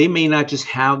 They may not just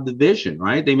have the vision,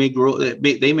 right? They may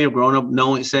have grown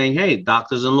up saying, hey,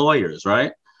 doctors and lawyers,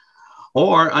 right?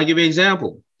 Or I'll give you an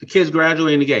example. The kids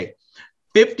graduating today.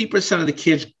 50% of the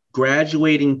kids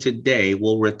graduating today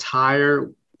will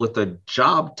retire with a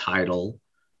job title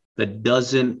that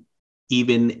doesn't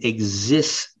even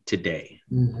exist today.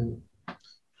 Mm-hmm.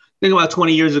 Think about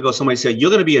 20 years ago, somebody said,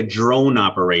 you're going to be a drone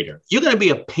operator. You're going to be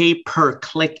a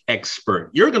pay-per-click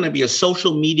expert. You're going to be a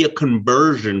social media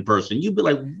conversion person. You'd be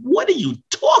like, what are you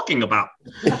talking about?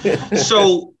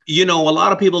 So, you know, a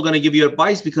lot of people are going to give you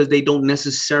advice because they don't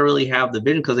necessarily have the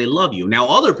vision, because they love you. Now,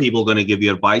 other people are going to give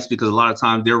you advice because a lot of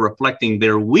times they're reflecting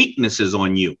their weaknesses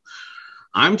on you.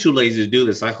 I'm too lazy to do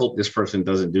this. I hope this person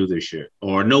doesn't do this shit,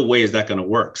 or no way is that going to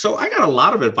work. So I got a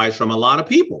lot of advice from a lot of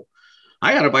people.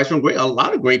 I got advice from a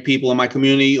lot of great people in my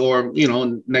community, or, you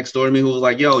know, next door to me, who was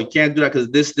like, yo, you can't do that because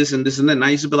this, and this, and that. And I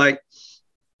used to be like,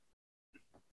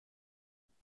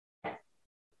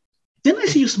 didn't I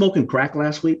see you smoking crack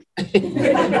last week?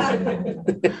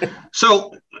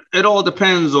 So it all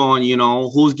depends on, you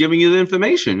know, who's giving you the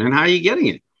information and how you're getting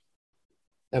it.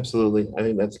 Absolutely. I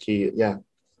think that's key. Yeah.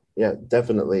 Yeah,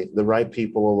 definitely. The right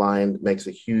people aligned makes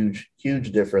a huge,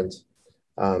 huge difference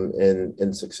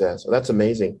in success. So that's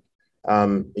amazing.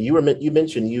 You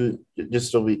mentioned, you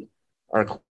just so we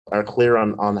are clear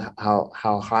on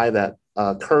how high that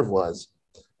curve was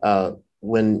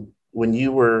when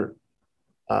you were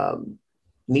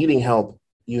needing help.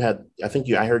 You had,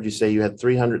 I heard you say you had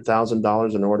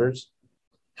 $300,000 in orders.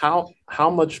 How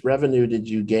much revenue did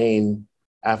you gain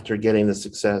after getting the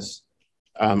success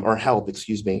or help,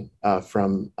 excuse me,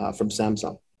 from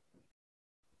Samsung?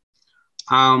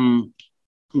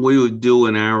 We would do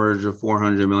an average of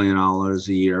 $400 million a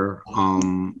year.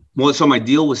 Well, so my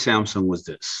deal with Samsung was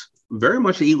this: very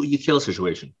much an eat what you kill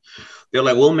situation. They're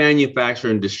like, we'll manufacture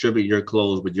and distribute your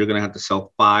clothes, but you're going to have to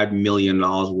sell $5 million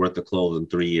worth of clothes in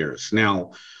 3 years.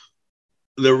 Now,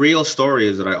 the real story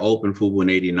is that I opened FUBU in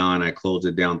 89. I closed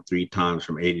it down 3 times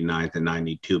from 89 to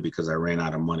 92 because I ran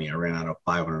out of money. I ran out of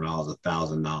 $500,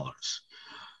 $1,000.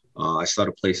 I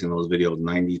started placing those videos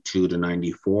 92 to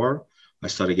 94. I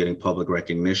started getting public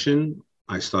recognition.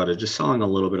 I started just selling a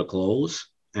little bit of clothes.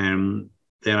 And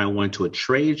then I went to a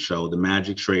trade show, the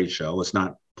Magic Trade Show. It's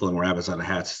not pulling rabbits out of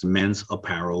hats. It's Men's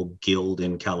Apparel Guild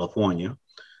in California.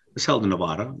 It's held in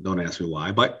Nevada. Don't ask me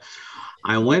why. But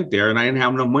I went there and I didn't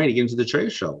have enough money to get into the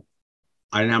trade show.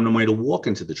 I didn't have enough money to walk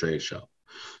into the trade show.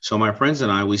 So my friends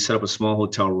and I, we set up a small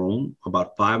hotel room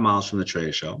about 5 miles from the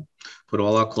trade show, put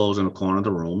all our clothes in the corner of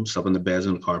the room, stuff in the beds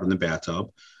and the carpet in the bathtub.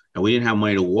 And we didn't have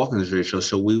money to walk in the trade show,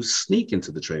 so we would sneak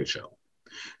into the trade show.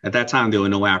 At that time, there were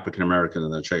no African-Americans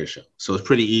in the trade show. So it's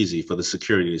pretty easy for the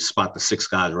security to spot the 6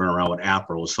 guys running around with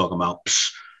afros talking about,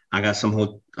 I got some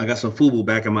FUBU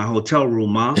back in my hotel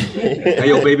room, Mom. Hey,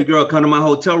 yo, baby girl, come to my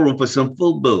hotel room for some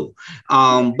FUBU.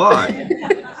 But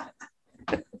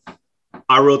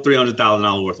I wrote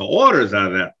 $300,000 worth of orders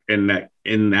out of that in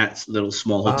that little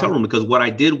small hotel room, because what I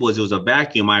did was, it was a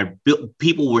vacuum.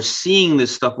 People were seeing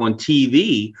this stuff on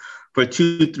TV for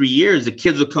 2-3 years. The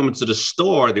kids were coming to the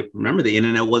store. Remember, the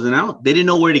internet wasn't out. They didn't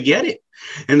know where to get it.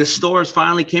 And the stores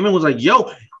finally came in and was like, yo,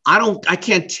 I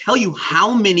can't tell you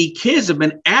how many kids have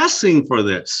been asking for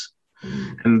this.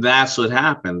 And that's what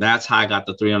happened. That's how I got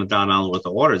the $300,000 worth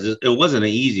of orders. It wasn't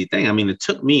an easy thing. I mean, it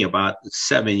took me about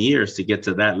 7 years to get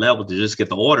to that level, to just get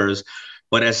the orders.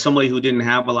 But as somebody who didn't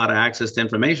have a lot of access to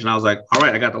information, I was like, all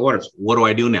right, I got the orders. What do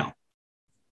I do now?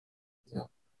 Yeah.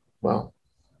 Wow.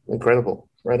 Incredible.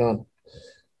 Right on.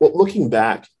 Well, looking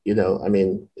back, you know, I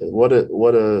mean, what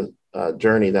a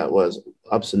journey that was.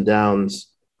 Ups and downs,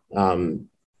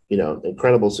 you know,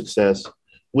 incredible success.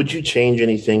 Would you change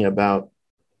anything about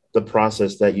the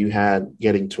process that you had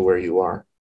getting to where you are?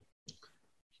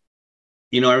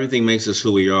 You know, everything makes us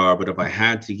who we are. But if I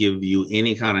had to give you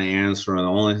any kind of answer, and the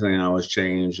only thing I would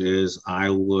change is I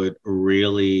would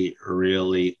really,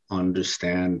 really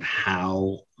understand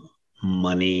how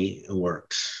money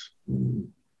works.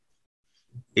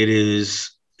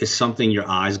 It's something your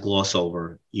eyes gloss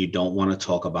over. You don't want to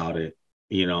talk about it.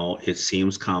 You know, it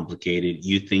seems complicated.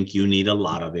 You think you need a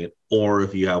lot of it, or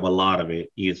if you have a lot of it,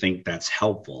 you think that's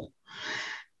helpful.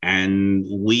 And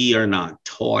we are not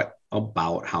taught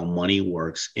about how money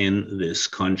works in this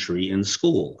country in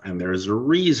school. And there's a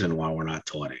reason why we're not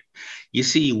taught it. You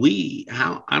see,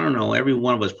 I don't know, every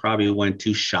one of us probably went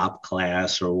to shop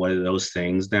class or one of those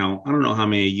things. Now, I don't know how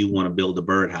many of you want to build a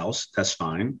birdhouse. That's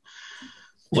fine.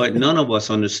 But none of us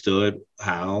understood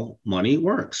how money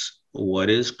works. What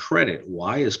is credit?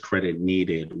 Why is credit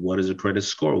needed? What is a credit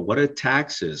score? What are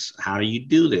taxes? How do you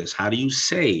do this? How do you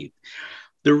save?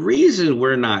 The reason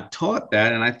we're not taught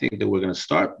that, and I think that we're going to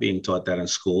start being taught that in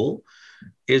school,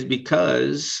 is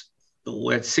because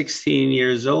at 16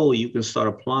 years old, you can start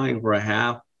applying for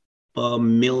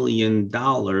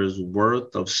 $500,000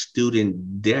 worth of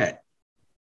student debt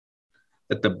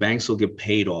that the banks will get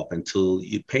paid off until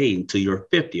you're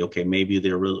 50. Okay, maybe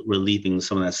they're relieving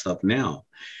some of that stuff now.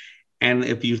 And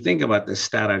if you think about the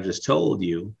stat I just told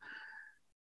you,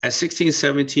 at 16,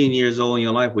 17 years old in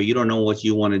your life, where you don't know what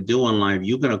you want to do in life,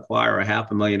 you can acquire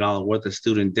 $500,000 worth of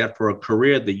student debt for a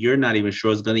career that you're not even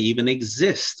sure is going to even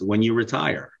exist when you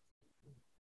retire.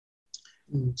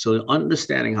 So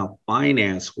understanding how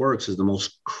finance works is the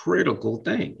most critical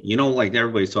thing. You know, like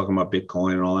everybody's talking about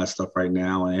Bitcoin and all that stuff right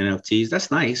now and NFTs. That's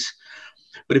nice.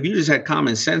 But if you just had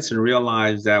common sense and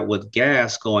realized that with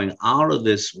gas going out of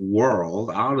this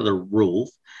world, out of the roof,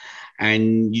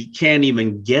 and you can't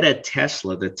even get a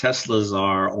Tesla. The Teslas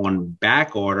are on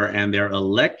back order and they're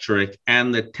electric,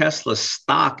 and the Tesla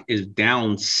stock is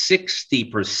down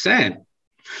 60%.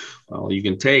 Well, you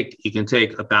can take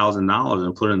 $1,000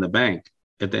 and put it in the bank.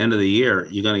 At the end of the year,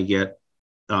 you're going to get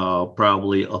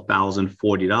probably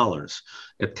 $1,040.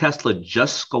 If Tesla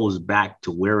just goes back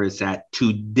to where it's at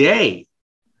today,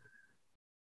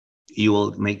 you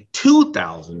will make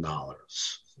 $2,000.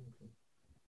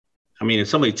 I mean, if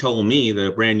somebody told me that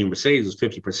a brand new Mercedes was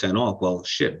 50% off, well,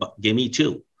 shit, but give me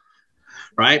two,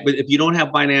 right? But if you don't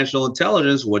have financial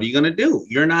intelligence, what are you going to do?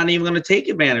 You're not even going to take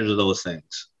advantage of those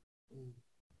things.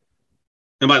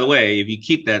 And by the way, if you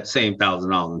keep that same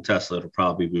 $1,000 in Tesla, it'll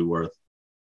probably be worth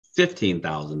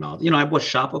 $15,000. You know, I bought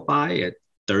Shopify at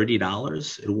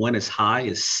 $30. It went as high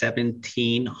as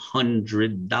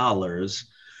 $1,700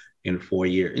 in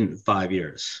 5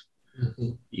 years. Mm-hmm.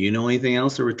 You know anything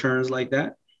else that returns like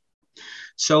that?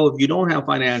 So if you don't have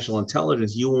financial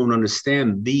intelligence, you won't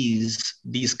understand these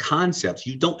concepts.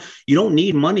 You don't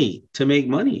need money to make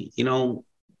money. You know,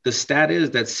 the stat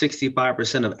is that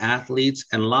 65% of athletes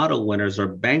and lotto winners are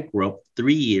bankrupt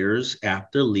 3 years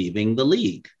after leaving the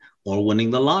league or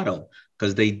winning the lotto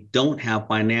because they don't have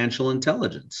financial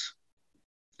intelligence.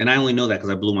 And I only know that because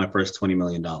I blew my first $20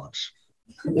 million.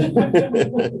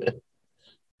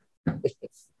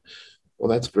 Well,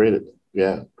 that's great.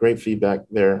 Yeah, great feedback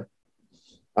there.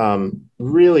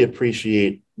 Really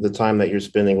appreciate the time that you're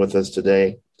spending with us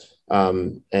today.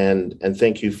 And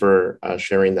thank you for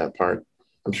sharing that part.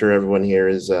 I'm sure everyone here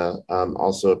is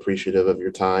also appreciative of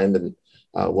your time and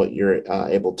what you're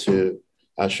able to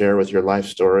share with your life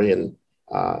story and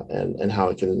how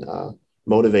it can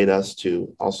motivate us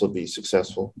to also be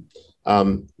successful.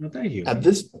 Well, thank you. At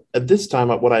this time,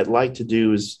 what I'd like to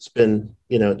do is spend,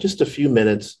 just a few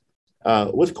minutes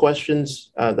with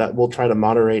questions that we'll try to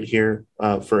moderate here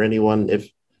for anyone. If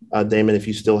Daymond, if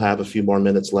you still have a few more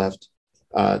minutes left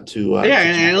and listen,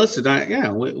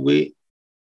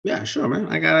 sure, man.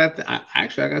 I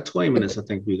got 20 minutes, I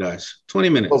think, for you guys. 20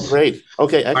 minutes. Oh, great.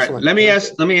 Okay, excellent. All right,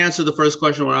 let me answer the first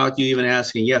question without you even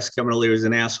asking. Yes, Kevin O'Leary is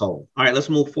an asshole. All right, let's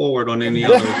move forward on any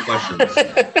other questions.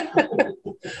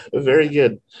 Very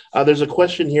good. There's a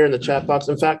question here in the chat box.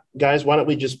 In fact, guys, why don't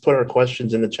we just put our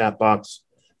questions in the chat box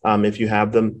if you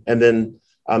have them. And then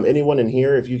anyone in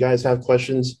here, if you guys have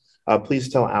questions, please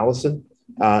tell Allison,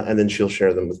 and then she'll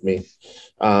share them with me.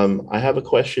 I have a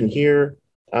question here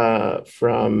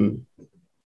from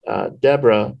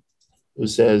Deborah, who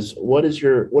says, what is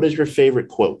your favorite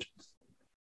quote?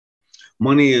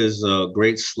 Money is a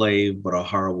great slave, but a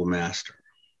horrible master.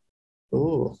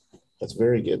 Oh, that's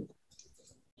very good.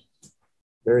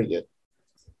 Very good.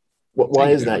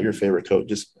 Why is that your favorite quote?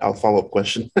 Just a follow-up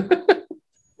question.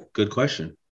 Good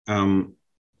question.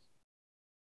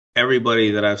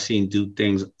 Everybody that I've seen do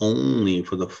things only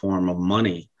for the form of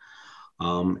money,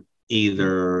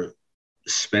 either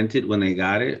spent it when they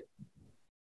got it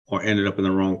or ended up in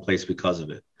the wrong place because of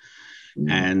it.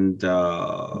 And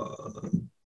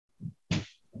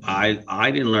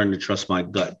I didn't learn to trust my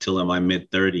gut till in my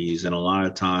mid-30s. And a lot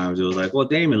of times it was like, well,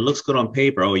 Daymond, it looks good on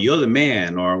paper. Oh, you're the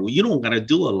man. Or well, you don't got to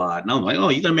do a lot. And I'm like, oh,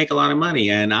 you're going to make a lot of money.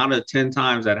 And out of 10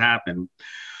 times that happened,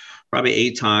 probably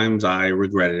 8 times I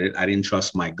regretted it. I didn't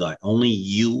trust my gut. Only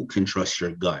you can trust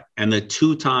your gut. And the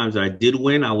 2 times that I did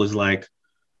win, I was like,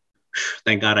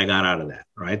 thank God I got out of that,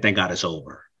 right? Thank God it's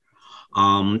over.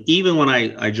 Even when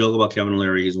I joke about Kevin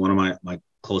O'Leary, he's one of my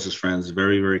closest friends,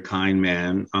 very, very kind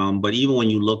man. But even when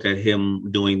you look at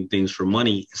him doing things for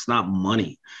money, it's not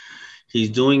money. He's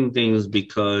doing things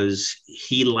because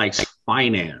he likes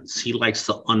finance. He likes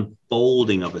the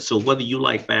unfolding of it. So whether you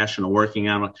like fashion or working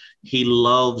out, he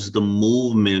loves the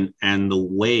movement and the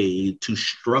way to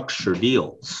structure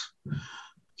deals.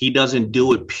 He doesn't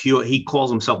do it pure. He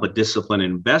calls himself a disciplined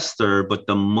investor, but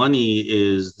the money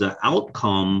is the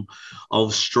outcome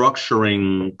of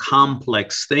structuring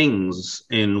complex things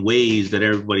in ways that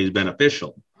everybody's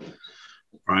beneficial.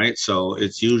 Right. So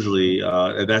it's usually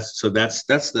that's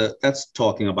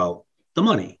talking about the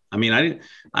money. I mean, I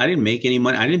didn't make any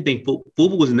money. I didn't think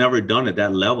FUBU was never done at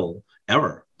that level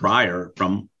ever prior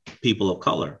from people of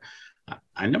color.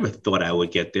 I never thought I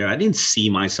would get there. I didn't see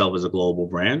myself as a global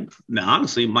brand. Now,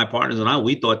 honestly, my partners and I,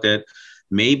 we thought that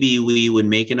maybe we would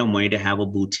make it a way to have a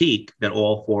boutique that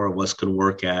all 4 of us could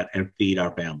work at and feed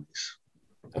our families.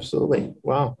 Absolutely.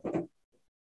 Wow.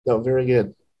 No, very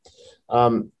good.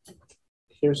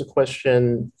 Here's a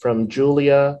question from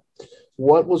Julia.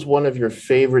 What was one of your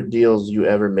favorite deals you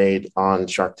ever made on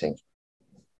Shark Tank?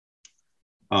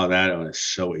 Oh, that was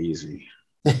so easy.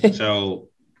 So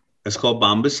it's called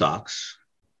Bombas Socks.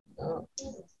 Oh,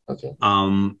 okay.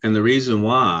 And the reason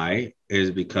why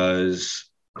is because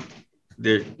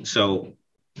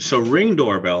so Ring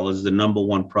Doorbell is the number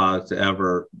one product to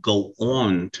ever go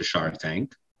on to Shark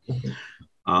Tank.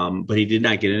 But he did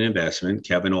not get an investment.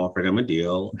 Kevin offered him a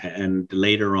deal, and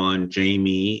later on,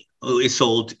 Jamie, it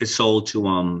sold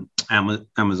to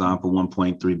Amazon for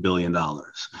 $1.3 billion.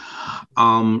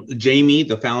 Jamie,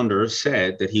 the founder,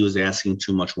 said that he was asking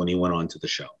too much when he went on to the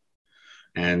show,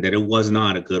 and that it was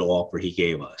not a good offer he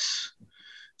gave us.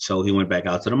 So he went back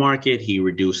out to the market. He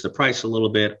reduced the price a little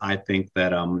bit. I think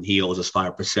that he owes us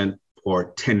 5%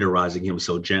 for tenderizing him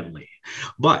so gently.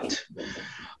 But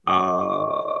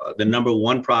the number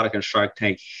one product in Shark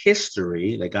Tank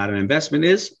history that got an investment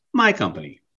is my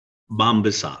company,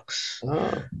 Bombas Socks.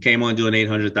 Oh. Came on doing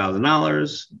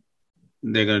 $800,000.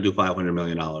 They're going to do $500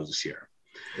 million this year.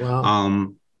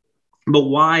 Wow. But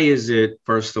why is it,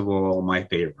 first of all, my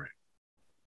favorite?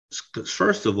 Because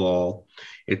first of all,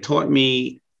 it taught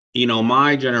me,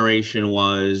 my generation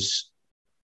was,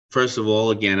 first of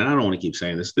all, again, and I don't want to keep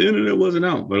saying this, the internet wasn't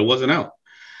out, but it wasn't out.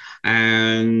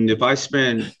 And if I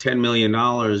spent $10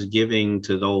 million giving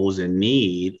to those in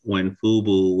need when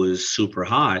FUBU was super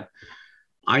hot,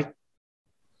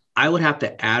 I would have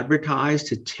to advertise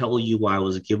to tell you I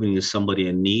was giving to somebody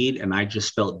in need. And I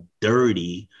just felt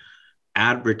dirty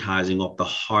advertising off the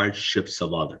hardships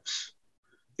of others.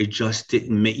 It just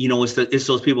didn't make, it's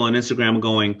those people on Instagram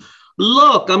going,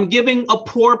 look, I'm giving a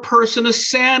poor person a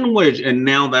sandwich. And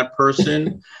now that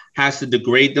person has to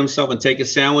degrade themselves and take a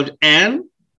sandwich and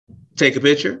take a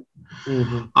picture.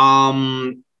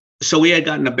 Mm-hmm. So we had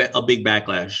gotten a big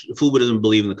backlash. FUBU doesn't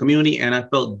believe in the community. And I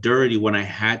felt dirty when I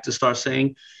had to start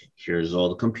saying, here's all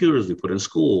the computers we put in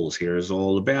schools. Here's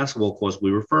all the basketball courts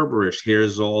we refurbished.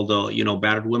 Here's all the,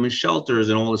 battered women's shelters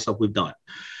and all the stuff we've done.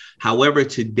 However,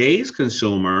 today's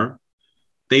consumer,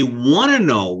 they want to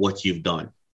know what you've done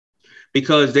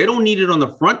because they don't need it on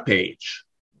the front page,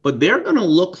 but they're going to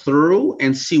look through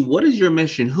and see what is your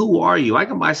mission? Who are you? I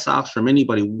can buy socks from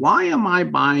anybody. Why am I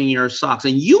buying your socks?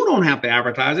 And you don't have to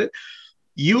advertise it.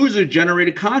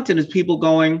 User-generated content is people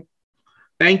going,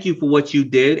 thank you for what you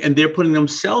did. And they're putting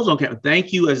themselves on camera.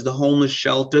 Thank you as the homeless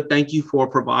shelter. Thank you for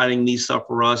providing these stuff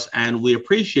for us. And we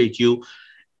appreciate you.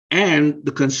 And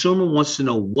the consumer wants to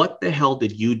know, what the hell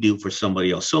did you do for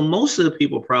somebody else? So most of the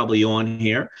people probably on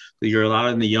here, you're a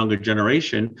lot in the younger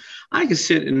generation, I can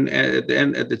sit at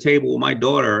the table with my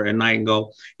daughter at night and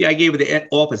go, yeah, I gave her the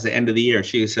office at the end of the year.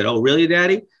 She said, oh, really,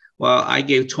 Daddy? Well, I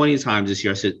gave 20 times this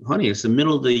year. I said, honey, it's the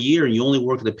middle of the year and you only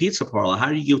work at the pizza parlor. How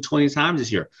do you give 20 times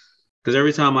this year? Because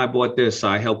every time I bought this,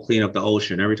 I helped clean up the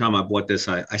ocean. Every time I bought this,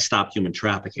 I stopped human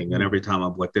trafficking. And every time I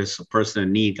bought this, a person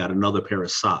in need got another pair of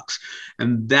socks.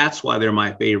 And that's why they're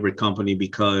my favorite company,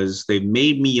 because they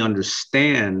made me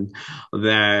understand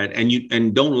that,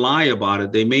 and don't lie about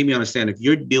it. They made me understand if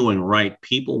you're doing right,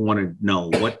 people want to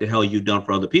know what the hell you've done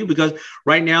for other people. Because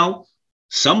right now,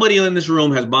 somebody in this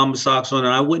room has Bombas socks on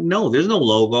and I wouldn't know. There's no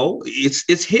logo.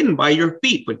 It's hidden by your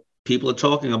feet, but people are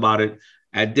talking about it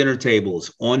at dinner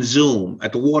tables, on Zoom,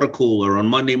 at the water cooler, on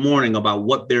Monday morning about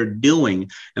what they're doing.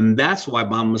 And that's why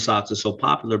Bombas socks are so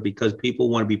popular, because people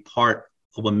want to be part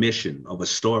of a mission, of a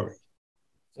story.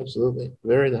 Absolutely.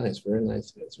 Very nice. Very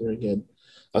nice. That's very good.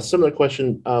 A similar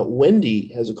question.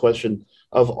 Wendy has a question.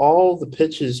 Of all the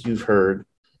pitches you've heard,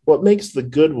 what makes the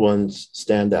good ones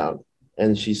stand out?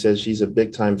 And she says she's a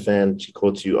big time fan. She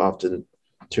quotes you often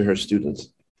to her students.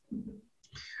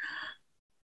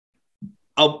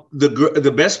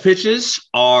 The best pitches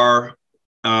are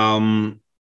an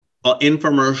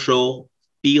infomercial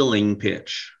feeling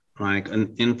pitch, like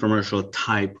an infomercial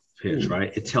type pitch,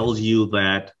 right? It tells you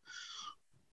that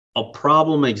a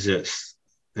problem exists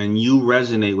and you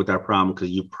resonate with that problem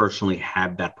because you personally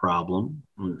had that problem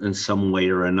in some way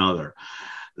or another.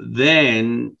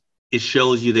 Then it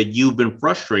shows you that you've been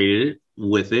frustrated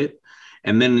with it.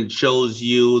 And then it shows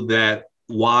you that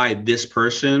why this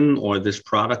person or this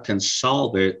product can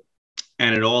solve it.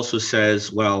 And it also says,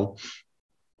 well,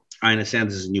 I understand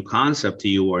this is a new concept to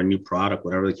you or a new product,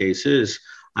 whatever the case is.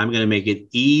 I'm going to make it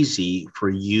easy for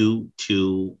you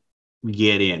to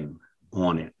get in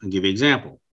on it. I'll give you an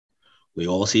example. We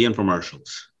all see infomercials.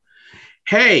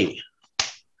 Hey,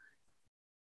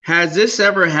 has this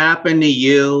ever happened to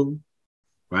you?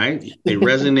 Right? They're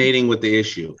resonating with the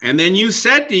issue. And then you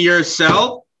said to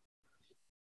yourself,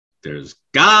 there's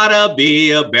gotta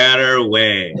be a better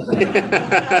way.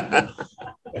 Well,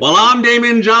 I'm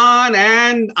Daymond John,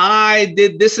 and I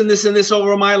did this and this and this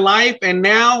over my life, and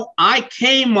now I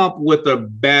came up with a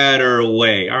better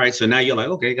way. All right, so now you're like,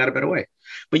 okay, got a better way.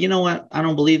 But you know what? I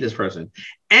don't believe this person.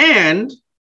 And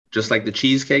just like the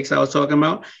cheesecakes I was talking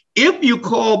about. If you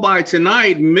call by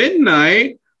tonight,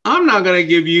 midnight, I'm not going to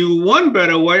give you one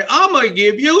better way. I'm going to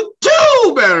give you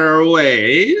two better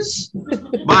ways.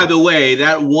 By the way,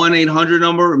 that 1-800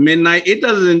 number, midnight, it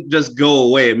doesn't just go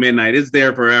away at midnight. It's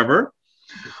there forever.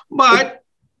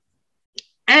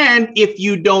 And if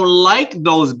you don't like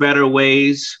those better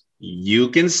ways, you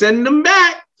can send them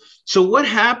back. So what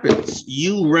happens?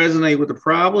 You resonate with the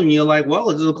problem. You're like,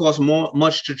 well, it doesn't cost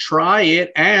much to try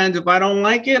it. And if I don't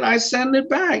like it, I send it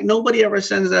back. Nobody ever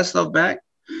sends that stuff back.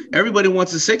 Everybody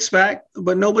wants a six-pack,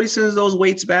 but nobody sends those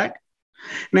weights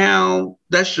Now,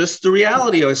 that's just the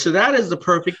reality of it. So that is the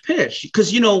perfect pitch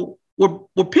because,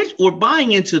 we're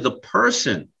buying into the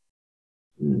person.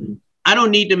 I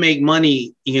don't need to make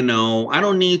money. I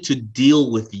don't need to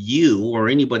deal with you or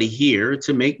anybody here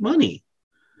to make money.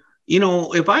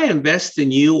 If I invest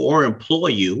in you or employ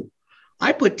you,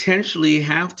 I potentially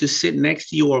have to sit next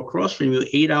to you or across from you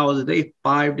 8 hours a day,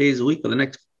 5 days a week for the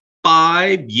next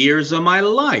 5 years of my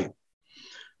life.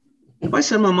 If I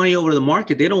send my money over to the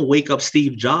market, they don't wake up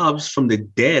Steve Jobs from the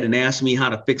dead and ask me how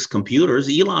to fix computers.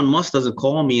 Elon Musk doesn't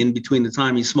call me in between the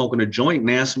time he's smoking a joint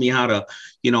and ask me how to,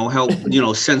 help,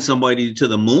 send somebody to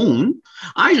the moon.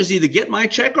 I just either get my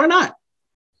check or not.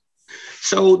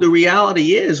 So the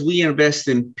reality is we invest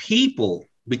in people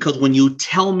because when you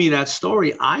tell me that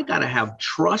story, I got to have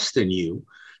trust in you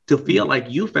to feel like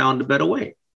you found a better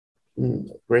way.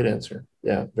 Great answer.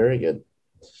 Yeah, very good.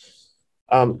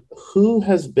 Who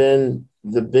has been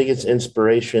the biggest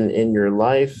inspiration in your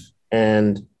life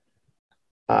and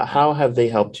how have they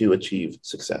helped you achieve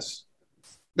success?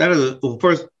 That is,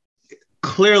 first,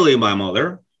 clearly my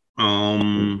mother.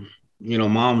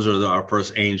 Moms are our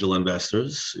first angel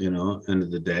investors, end of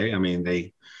the day. I mean,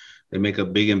 they make a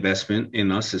big investment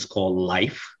in us. It's called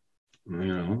life,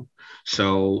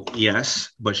 So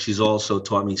yes, but she's also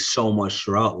taught me so much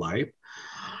throughout life.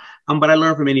 But I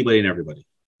learn from anybody and everybody.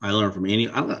 I learn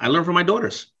from my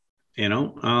daughters, I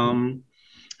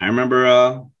remember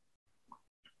a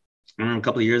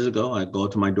couple of years ago, I go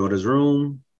to my daughter's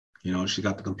room, she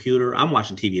got the computer. I'm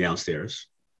watching TV downstairs.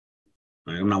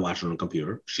 I'm not watching on the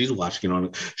computer. She's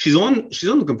watching she's on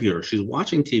the computer. She's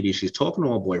watching TV. She's talking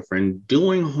to her boyfriend,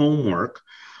 doing homework,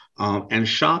 and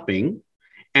shopping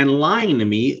and lying to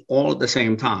me all at the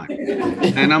same time.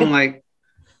 And I'm like,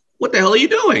 what the hell are you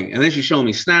doing? And then she showed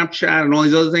me Snapchat and all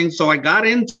these other things. So I got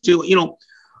into,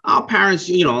 our parents,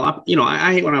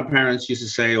 I hate when our parents used to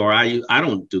say, or I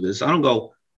don't do this. I don't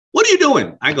go, what are you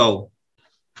doing? I go,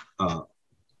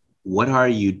 what are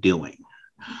you doing?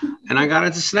 And I got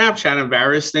into Snapchat and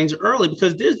various things early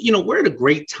because there's, we're at a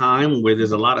great time where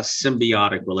there's a lot of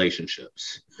symbiotic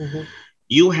relationships. Mm-hmm.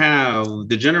 You have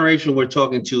the generation we're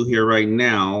talking to here right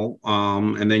now,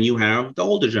 and then you have the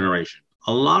older generation.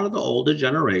 A lot of the older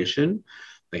generation,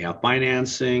 they have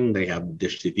financing, they have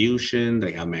distribution,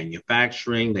 they have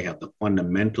manufacturing, they have the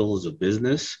fundamentals of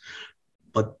business,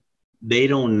 but they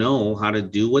don't know how to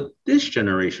do what this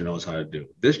generation knows how to do.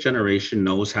 This generation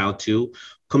knows how to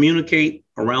communicate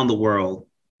around the world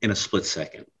in a split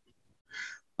second.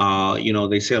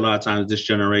 They say a lot of times this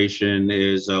generation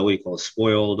is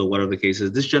spoiled or whatever the case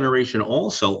is. This generation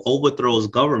also overthrows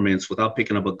governments without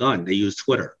picking up a gun. They use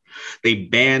Twitter. They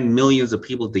ban millions of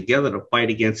people together to fight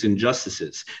against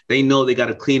injustices. They know they got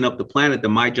to clean up the planet that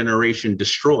my generation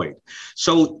destroyed.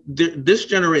 So there's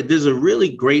a really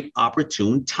great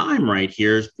opportune time right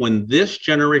here when this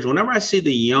generation, whenever I see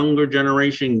the younger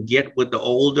generation get with the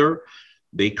older,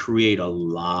 they create a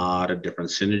lot of different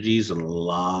synergies and a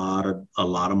lot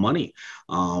of money.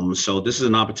 So this is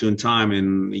an opportune time.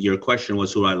 And your question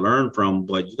was who I learned from,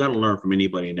 but you got to learn from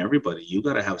anybody and everybody. You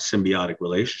got to have symbiotic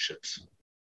relationships.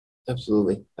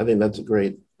 Absolutely. I think that's a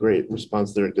great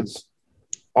response there. It's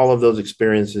all of those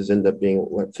experiences end up being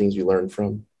things you learn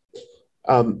from.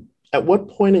 At what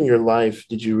point in your life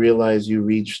did you realize you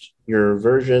reached your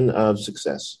version of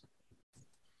success?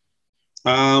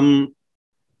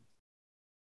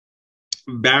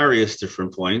 Various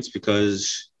different points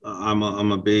because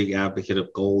I'm a big advocate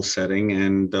of goal setting,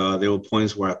 and there were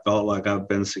points where I felt like I've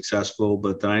been successful,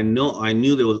 but then I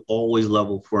knew there was always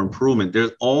level for improvement.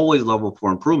 There's always level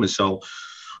for improvement. So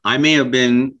I may have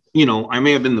been the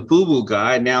FUBU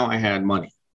guy. Now I had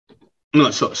money. No,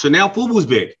 so now FUBU's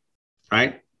big,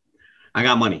 right? I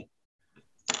got money.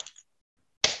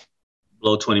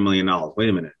 Below $20 million. Wait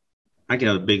a minute. I can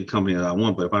have a big company that I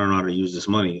want, but if I don't know how to use this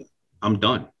money, I'm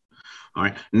done. All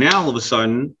right. Now all of a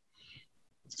sudden,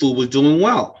 FUBU was doing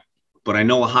well. But I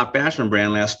know a hot fashion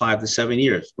brand lasts 5 to 7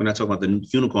 years. We're not talking about the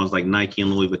unicorns like Nike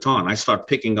and Louis Vuitton. I start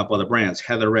picking up other brands,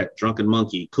 Heatherette, Drunken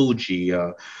Monkey,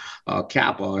 Gucci,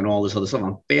 Kappa, and all this other stuff.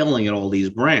 I'm failing at all these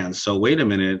brands. So wait a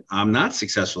minute, I'm not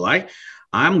successful.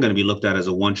 I'm going to be looked at as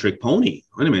a one-trick pony.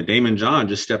 Wait a minute, Daymond John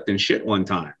just stepped in shit one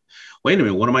time. Wait a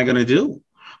minute, what am I going to do?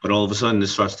 But all of a sudden,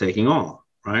 this starts taking off,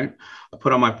 right? I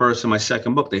put out my first and my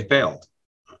second book. They failed.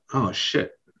 Oh,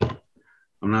 shit.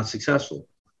 I'm not successful.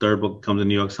 Third book becomes a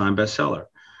New York Times bestseller,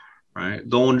 right?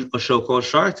 Go on a show called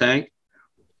Shark Tank.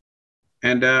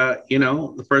 And,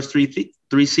 the first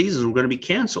three seasons were going to be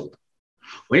canceled.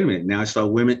 Wait a minute. Now I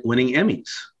start winning Emmys.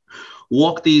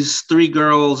 Walk these 3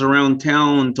 girls around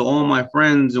town to all my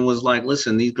friends and was like,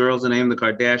 listen, these girls are named the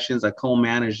Kardashians. I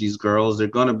co-manage these girls. They're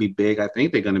going to be big. I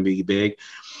think they're going to be big.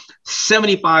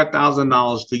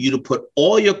 $75,000 for you to put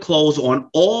all your clothes on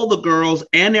all the girls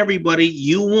and everybody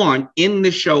you want in the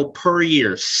show per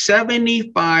year.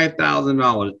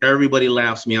 $75,000. Everybody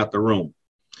laughs me out the room.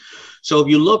 So if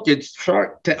you look at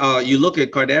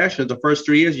Kardashians, the first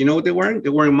 3 years, you know what they're wearing?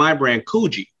 They're wearing my brand,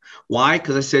 Coogee. Why?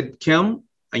 Because I said, Kim,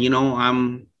 I don't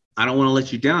want to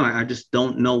let you down. I just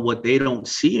don't know what they don't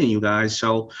see in you guys.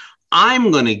 So I'm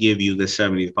going to give you the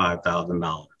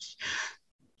 $75,000.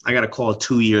 I got a call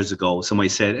 2 years ago. Somebody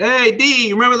said, hey, D,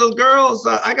 you remember those girls?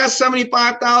 I got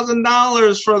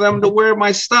 $75,000 for them to wear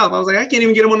my stuff. I was like, I can't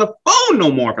even get them on the phone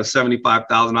no more for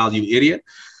 $75,000, you idiot.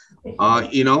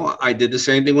 I did the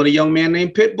same thing with a young man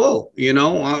named Pitbull.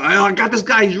 I got this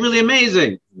guy. He's really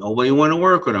amazing. Nobody wanted to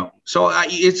work with him. So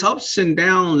it's ups and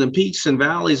downs and peaks and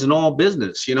valleys in all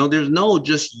business. There's no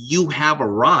just you have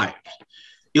arrived.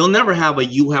 You'll never have a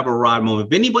you have arrived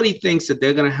moment. If anybody thinks that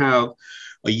they're going to have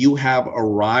a you have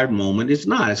arrived moment, it's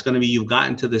not. It's going to be you've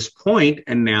gotten to this point,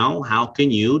 and now how can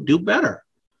you do better?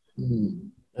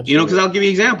 Because I'll give you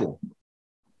an example.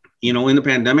 In the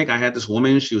pandemic, I had this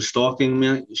woman. She was stalking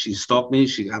me. She stalked me.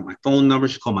 She got my phone number.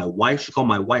 She called my wife. She called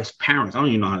my wife's parents. I don't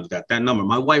even know how she got that number.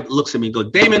 My wife looks at me and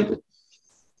goes, Daymond,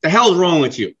 the hell's wrong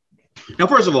with you? Now,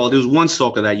 first of all, there was one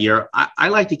stalker that year. I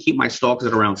like to keep my stalkers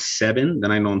at around 7.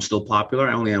 Then I know I'm still popular.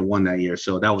 I only had 1 that year,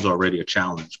 so that was already a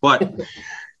challenge. But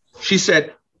she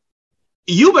said,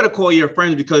 you better call your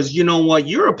friends because you know what?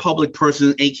 You're a public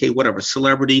person, aka whatever,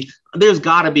 celebrity. There's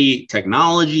got to be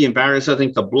technology and various other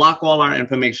things to block all our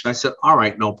information. I said, all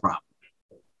right, no problem.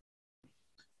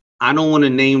 I don't want to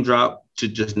name drop to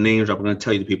just name drop. I'm going to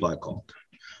tell you the people I called.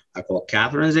 I called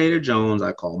Catherine Zeta-Jones.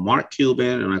 I called Mark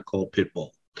Cuban, and I called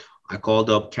Pitbull. I called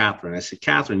up Catherine. I said,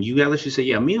 Catherine, you got this? She said,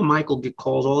 yeah, me and Michael get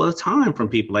calls all the time from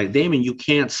people like, Daymond, you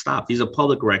can't stop. These are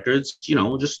public records,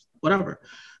 just whatever. I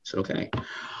said, okay.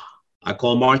 I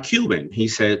called Mark Cuban. He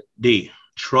said, D,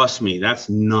 trust me, that's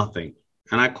nothing.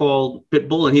 And I called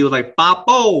Pitbull, and he was like,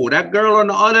 Papo, that girl on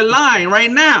the other line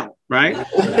right now, right?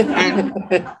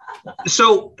 And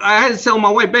so I had to tell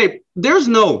my wife, babe,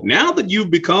 now that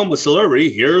you've become a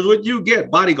celebrity, here's what you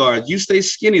get. Bodyguards, you stay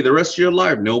skinny the rest of your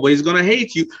life. Nobody's going to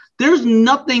hate you. There's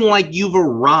nothing like you've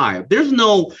arrived. There's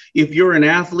no, if you're an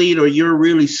athlete or you're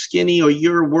really skinny or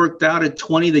you're worked out at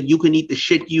 20, that you can eat the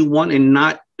shit you want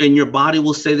and your body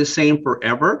will stay the same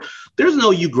forever. There's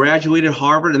no you graduated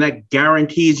Harvard and that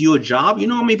guarantees you a job. You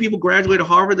know how many people graduated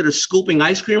Harvard that are scooping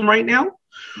ice cream right now?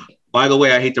 By the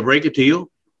way, I hate to break it to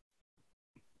you.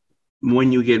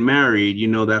 When you get married,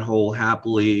 that whole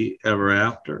happily ever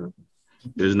after.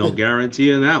 There's no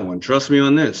guarantee in that one. Trust me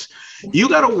on this. You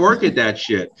got to work at that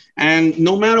shit. And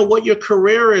no matter what your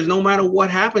career is, no matter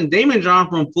what happened, Daymond John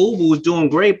from FUBU is doing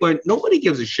great, but nobody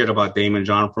gives a shit about Daymond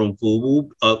John from FUBU,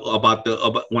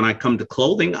 about when I come to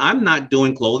clothing. I'm not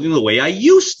doing clothing the way I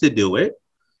used to do it.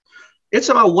 It's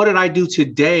about what did I do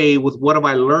today with what have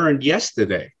I learned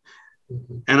yesterday?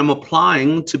 And I'm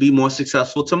applying to be more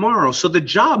successful tomorrow. So the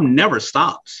job never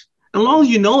stops. As long as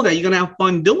you know that, you're going to have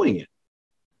fun doing it.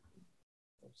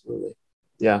 Absolutely.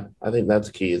 Yeah, I think that's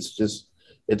key.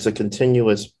 It's a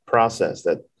continuous process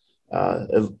that,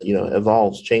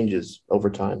 evolves, changes over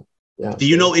time. Yeah. Do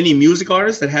you know any music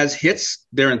artist that has hits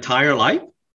their entire life?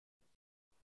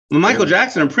 When Michael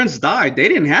Jackson and Prince died, they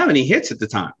didn't have any hits at the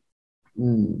time.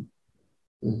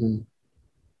 Mm-hmm.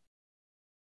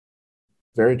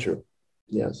 Very true.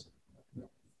 Yes.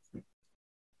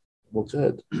 Well,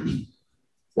 good.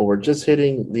 Well, we're just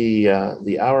hitting the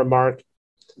hour mark.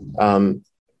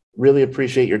 Really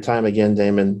appreciate your time again,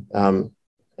 Daymond.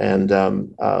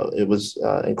 It was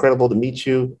incredible to meet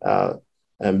you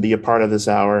and be a part of this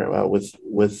hour with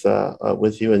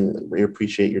you, and we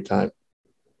appreciate your time.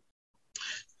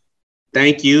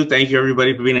 Thank you. Thank you,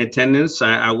 everybody, for being in attendance.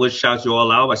 I would shout you all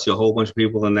out. I see a whole bunch of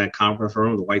people in that conference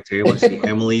room, the white table. I see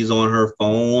Emily's on her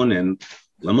phone and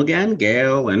Again,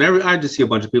 Gail, and I just see a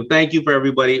bunch of people. Thank you for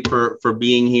everybody for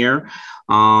being here.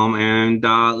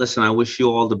 Listen, I wish you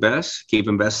all the best. Keep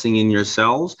investing in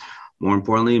yourselves. More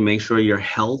importantly, make sure you're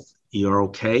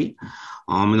okay.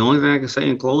 And the only thing I can say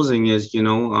in closing is,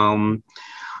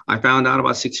 I found out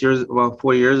about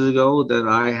 4 years ago that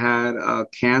I had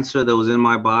cancer that was in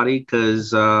my body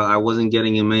because I wasn't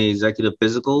getting in many executive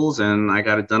physicals, and I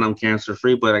got it done. I'm cancer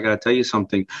free, but I got to tell you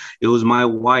something. It was my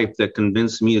wife that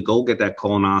convinced me to go get that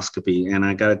colonoscopy. And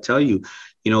I got to tell you,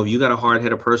 if you got a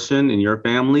hard-headed person in your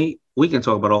family, we can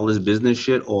talk about all this business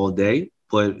shit all day,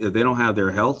 but if they don't have their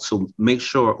health, so make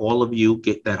sure all of you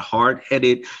get that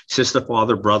hard-headed sister,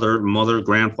 father, brother, mother,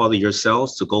 grandfather,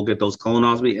 yourselves to go get those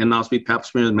colonoscopy, endoscopy, pap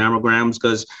smears, mammograms,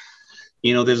 because,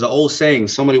 there's an old saying,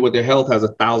 somebody with their health has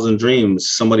 1,000 dreams.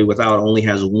 Somebody without only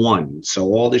has one.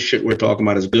 So all this shit we're talking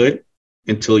about is good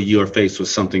until you're faced with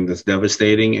something that's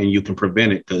devastating, and you can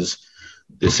prevent it because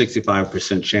there's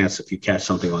 65% chance if you catch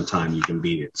something on time, you can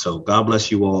beat it. So God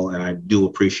bless you all, and I do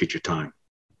appreciate your time.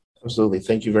 Absolutely.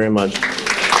 Thank you very much.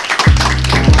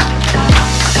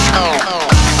 Oh.